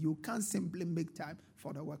family. You can't simply make time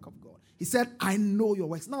for the work of God. He said, I know your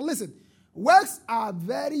works. Now listen, works are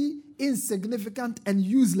very insignificant and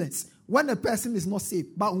useless when a person is not saved.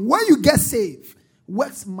 But when you get saved,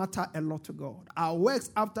 works matter a lot to God. Our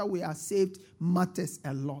works after we are saved matters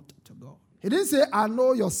a lot to God. He didn't say, I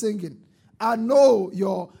know you're singing. I know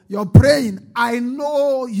you're praying. I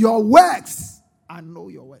know your works. I know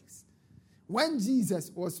your works. When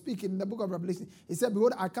Jesus was speaking in the book of Revelation, he said,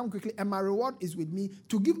 behold, I come quickly, and my reward is with me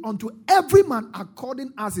to give unto every man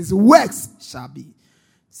according as his works shall be.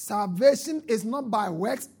 Salvation is not by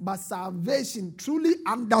works, but salvation truly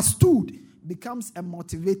understood becomes a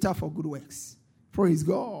motivator for good works. Praise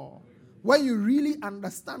God. When you really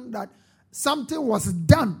understand that something was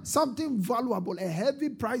done, something valuable, a heavy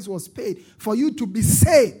price was paid for you to be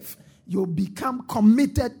saved, you become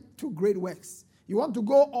committed to great works. You want to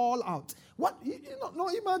go all out.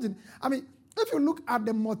 Imagine. I mean, if you look at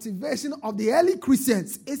the motivation of the early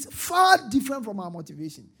Christians, it's far different from our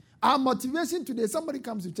motivation. Our motivation today, somebody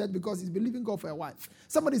comes to church because he's believing God for a wife.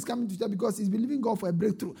 Somebody is coming to church because he's believing God for a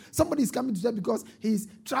breakthrough. Somebody is coming to church because he's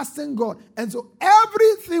trusting God. And so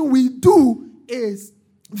everything we do is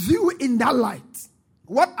viewed in that light.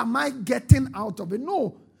 What am I getting out of it?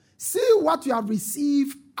 No. See what you have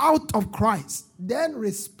received out of Christ, then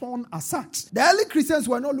respond as such. The early Christians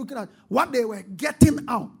were not looking at what they were getting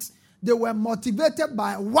out. They were motivated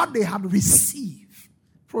by what they had received.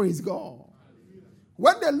 Praise God.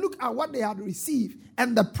 When they look at what they had received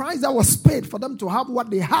and the price that was paid for them to have what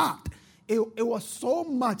they had, it was so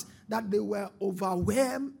much that they were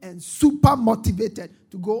overwhelmed and super motivated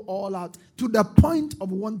to go all out to the point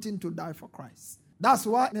of wanting to die for Christ. That's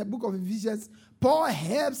why in the book of Ephesians, Paul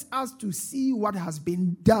helps us to see what has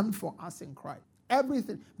been done for us in Christ.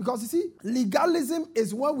 Everything. Because you see, legalism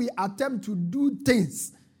is when we attempt to do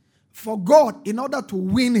things for God in order to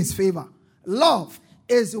win his favor. Love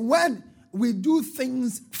is when we do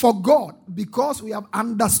things for God because we have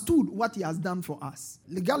understood what he has done for us.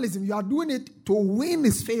 Legalism, you are doing it to win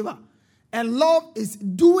his favor. And love is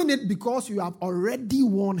doing it because you have already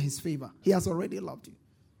won his favor. He has already loved you.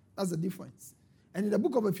 That's the difference. And in the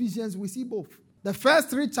book of Ephesians, we see both. The first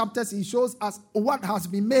 3 chapters, he shows us what has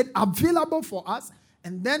been made available for us.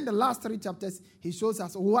 And then the last 3 chapters, he shows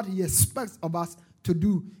us what he expects of us to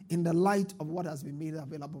do in the light of what has been made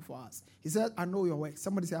available for us. He said, I know your works.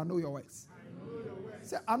 Somebody say, I know your works. I know your works.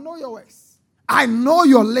 Say, I know your works. I know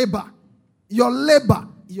your labor. Your labor.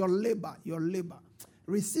 Your labor. Your labor.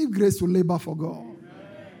 Receive grace to labor for God. Amen.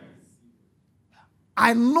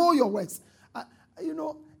 I know your works.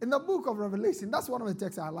 In the book of Revelation, that's one of the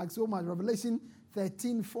texts I like so much. Revelation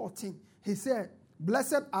 13:14. He said,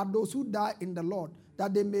 blessed are those who die in the Lord,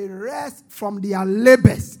 that they may rest from their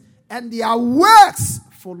labors, and their works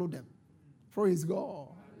follow them. Praise God.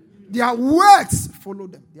 Their works follow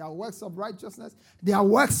them. Their works of righteousness, their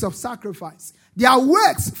works of sacrifice, their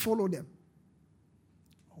works follow them.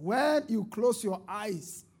 When you close your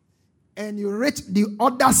eyes and you reach the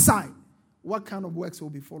other side, what kind of works will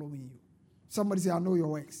be following you? Somebody say, I know your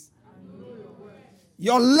works. I know your works.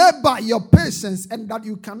 Your labor, your patience, and that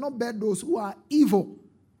you cannot bear those who are evil.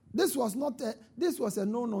 This was a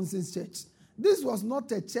no-nonsense church. This was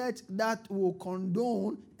not a church that will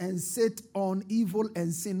condone and sit on evil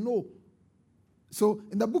and sin. No. So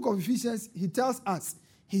in the book of Ephesians, he tells us,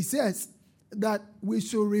 he says that we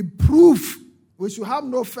should reprove. We should have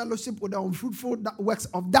no fellowship with the unfruitful works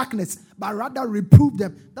of darkness, but rather reprove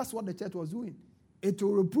them. That's what the church was doing. It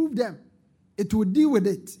will reprove them. It will deal with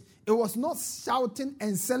it. It was not shouting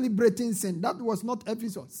and celebrating sin. That was not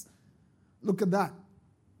Ephesus. Look at that.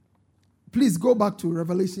 Please go back to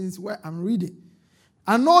Revelations where I'm reading.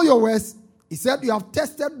 I know your works. He said, you have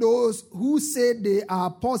tested those who say they are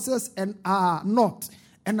apostles and are not,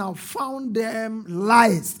 and have found them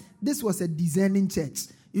liars. This was a discerning church.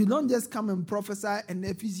 You don't just come and prophesy and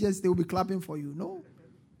Ephesians, they will be clapping for you. No.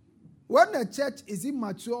 When a church is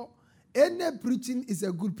immature, any preaching is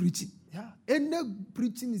a good preaching. Yeah. Any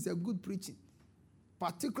preaching is a good preaching.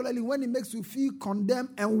 Particularly when it makes you feel condemned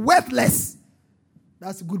and worthless.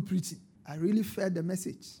 That's good preaching. I really felt the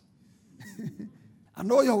message. I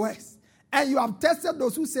know your works. And you have tested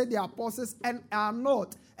those who say they are apostles and are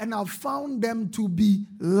not, and have found them to be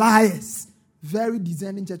liars. Very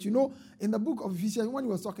discerning church. You know, in the book of Ephesians, when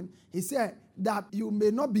he was talking, he said that you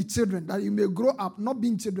may not be children, that you may grow up not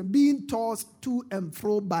being children, being tossed to and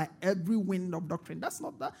fro by every wind of doctrine. That's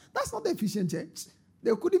not the Ephesian church.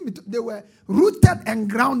 They couldn't be. They were rooted and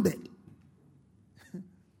grounded.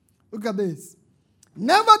 Look at this.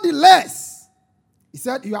 Nevertheless, He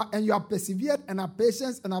said, you have persevered and have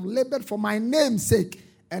patience and have labored for my name's sake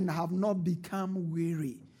and have not become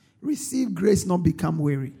weary. Receive grace, not become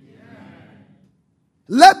weary.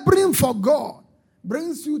 Laboring for God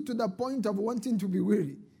brings you to the point of wanting to be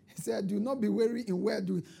weary. He said, do not be weary in well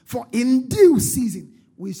doing, for in due season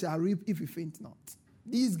we shall reap if we faint not.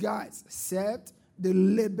 These guys served, they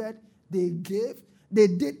labored, they gave, they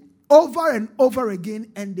did over and over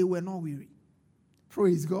again, and they were not weary.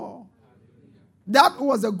 Praise God. That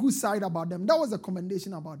was a good side about them. That was a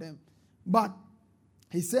commendation about them. But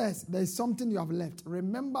he says, there is something you have left.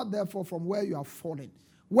 Remember, therefore, from where you have fallen.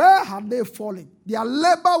 Where have they fallen? Their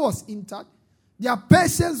labor was intact. Their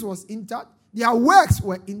patience was intact. Their works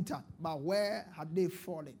were intact. But where had they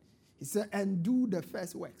fallen? He said, and do the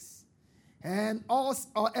first works. And or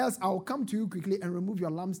else I will come to you quickly and remove your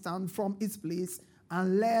lampstand from its place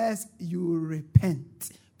unless you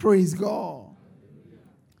repent. Praise God.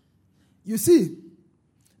 You see,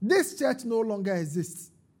 this church no longer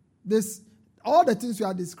exists. All the things we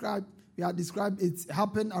have described, it's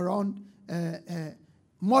happened around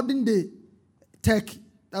modern day Turkey.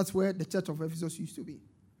 That's where the church of Ephesus used to be.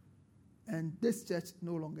 And this church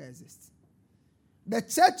no longer exists. The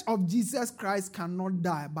church of Jesus Christ cannot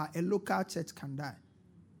die, but a local church can die.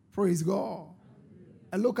 Praise God.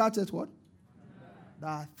 A local church what? There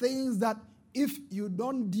are things that if you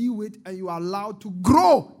don't deal with and you are allowed to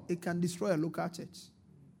grow, it can destroy a local church.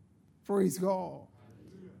 Praise God.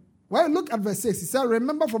 When you look at verse 6, he said,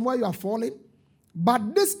 remember from where you are falling,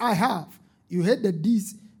 but this I have. You hate the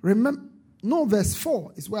deeds. Remember, no, verse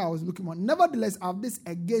 4 is where I was looking on. Nevertheless, I have this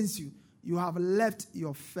against you. You have left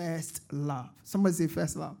your first love. Somebody say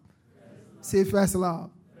first love. Say first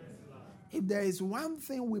love. If there is one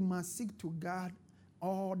thing we must seek to guard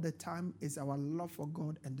all the time, is our love for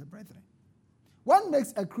God and the brethren. What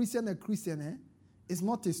makes a Christian, is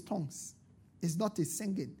not his tongues. It's not his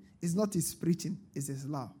singing. It's not his preaching. It's his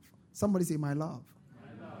love. Somebody say my love.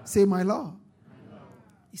 My love. Say my love. My love.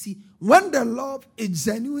 You see, when the love is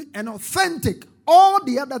genuine and authentic, all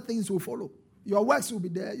the other things will follow. Your works will be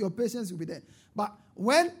there. Your patience will be there. But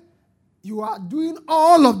when you are doing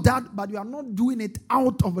all of that, but you are not doing it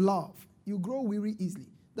out of love, you grow weary easily.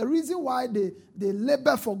 The reason why they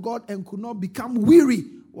labor for God and could not become weary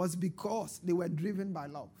was because they were driven by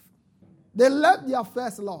love. They left their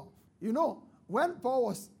first love. You know, when Paul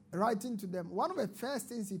was writing to them, one of the first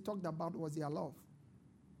things he talked about was their love.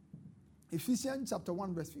 Ephesians chapter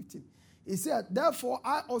 1 verse 15. He said, therefore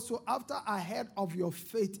I also, after I heard of your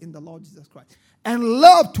faith in the Lord Jesus Christ and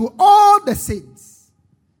love to all the saints.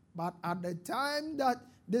 But at the time that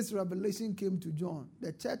this revelation came to John,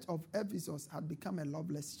 the church of Ephesus had become a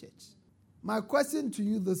loveless church. My question to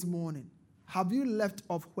you this morning, have you left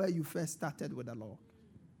off where you first started with the Lord?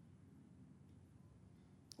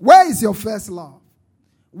 Where is your first love?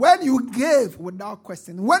 When you gave without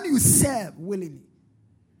question, when you serve willingly.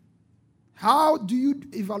 How do you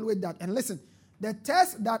evaluate that? And listen, the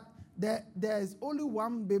test that there is only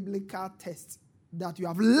one biblical test that you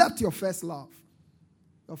have left your first love.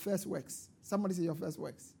 Your first works. Somebody say your first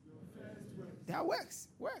works. They are works.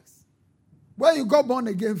 When you got born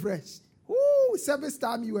again fresh, service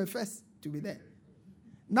time you were first to be there.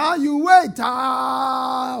 Now you wait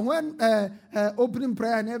when opening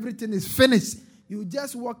prayer and everything is finished. You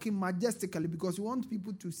just walk in majestically because you want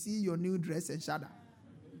people to see your new dress and shudder.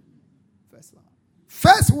 First love.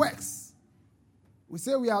 First works. We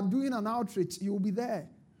say we are doing an outreach. You will be there.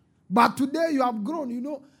 But today you have grown, you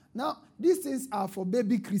know. Now, these things are for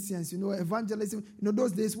baby Christians, you know, evangelism. You know,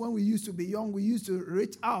 those days when we used to be young, we used to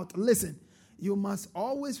reach out. Listen, you must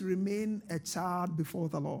always remain a child before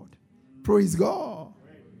the Lord. Praise God.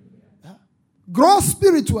 Yeah. Grow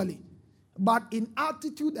spiritually, but in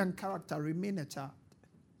attitude and character, remain a child.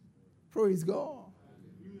 Praise God.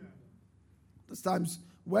 Those times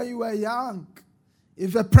when you were young,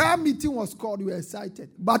 if a prayer meeting was called, you were excited.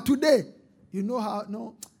 But today, you know how,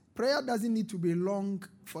 no, prayer doesn't need to be long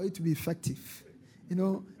for it to be effective. You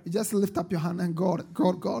know, you just lift up your hand and God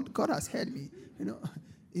has heard me. You know,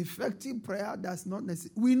 effective prayer does not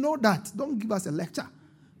necessarily. We know that. Don't give us a lecture.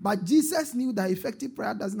 But Jesus knew that effective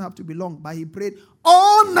prayer doesn't have to be long. But he prayed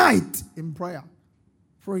all night in prayer.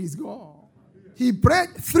 Praise God. He prayed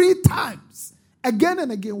 3 times. Again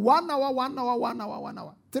and again. 1 hour, 1 hour, 1 hour, 1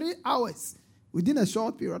 hour. 3 hours within a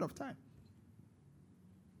short period of time.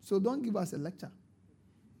 So don't give us a lecture.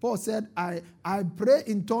 Paul said, I pray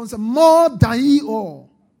in tongues more than ye all.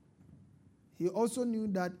 He also knew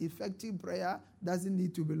that effective prayer doesn't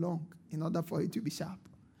need to be long in order for it to be sharp.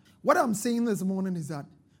 What I'm saying this morning is that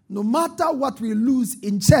no matter what we lose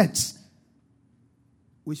in church,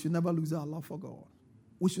 we should never lose our love for God.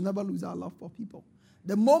 We should never lose our love for people.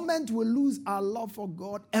 The moment we lose our love for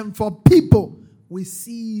God and for people, we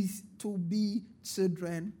cease to be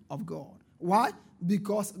children of God. Why?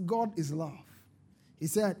 Because God is love. He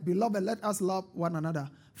said, beloved, let us love one another.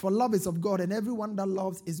 For love is of God, and everyone that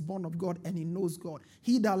loves is born of God, and he knows God.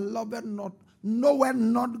 He that loveth not, knoweth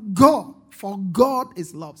not God, for God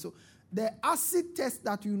is love. So the acid test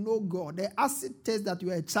that you know God, the acid test that you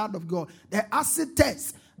are a child of God, the acid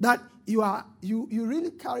test that you really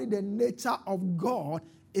carry the nature of God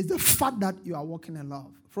is the fact that you are walking in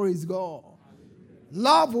love. Praise God.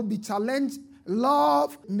 Love will be challenged.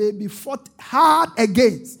 Love may be fought hard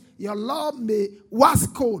against. Your love may wax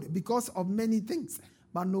cold because of many things.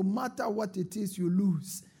 But no matter what it is you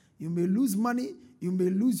lose, you may lose money, you may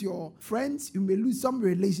lose your friends, you may lose some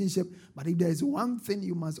relationship. But if there is one thing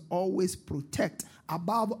you must always protect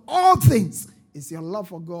above all things, is your love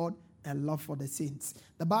for God and love for the saints.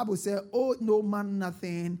 The Bible says, owe no man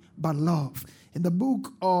nothing but love. In the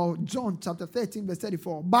book of John chapter 13 verse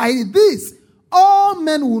 34, by this all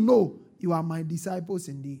men will know you are my disciples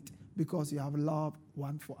indeed, because you have loved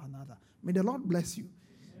one for another. May the Lord bless you.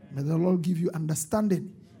 May the Lord give you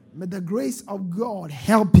understanding. May the grace of God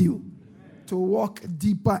help you to walk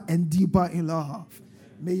deeper and deeper in love.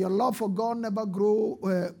 May your love for God never grow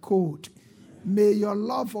cold. May your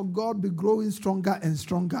love for God be growing stronger and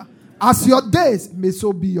stronger. As your days, may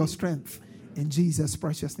so be your strength. In Jesus'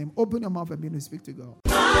 precious name. Open your mouth and begin to speak to God.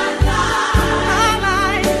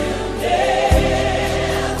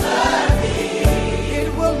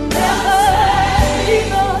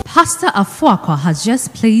 Pastor Afuakwa has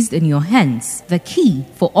just placed in your hands the key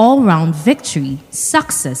for all-round victory,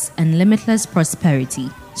 success, and limitless prosperity.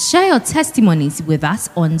 Share your testimonies with us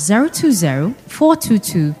on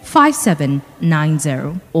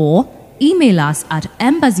 020-422-5790 or email us at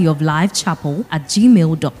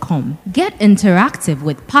embassyoflifechapel@gmail.com. Get interactive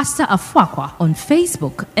with Pastor Afuakwa on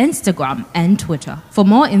Facebook, Instagram, and Twitter. For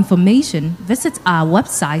more information, visit our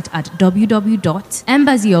website at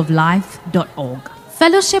www.embassyoflife.org.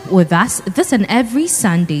 Fellowship with us this and every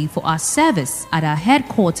Sunday for our service at our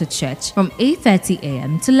headquarter church from 8:30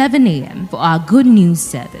 a.m. to 11 a.m. for our Good News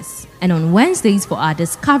service. And on Wednesdays for our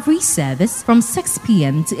Discovery service from 6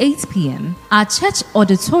 p.m. to 8 p.m. Our church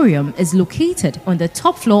auditorium is located on the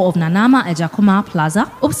top floor of Nanama Ejakoma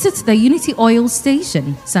Plaza, opposite the Unity Oil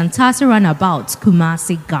Station, Santata Runabout,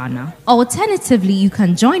 Kumasi, Ghana. Alternatively, you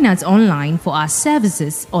can join us online for our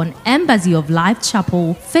services on Embassy of Life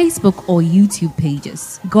Chapel Facebook or YouTube pages.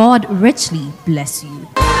 God richly bless you.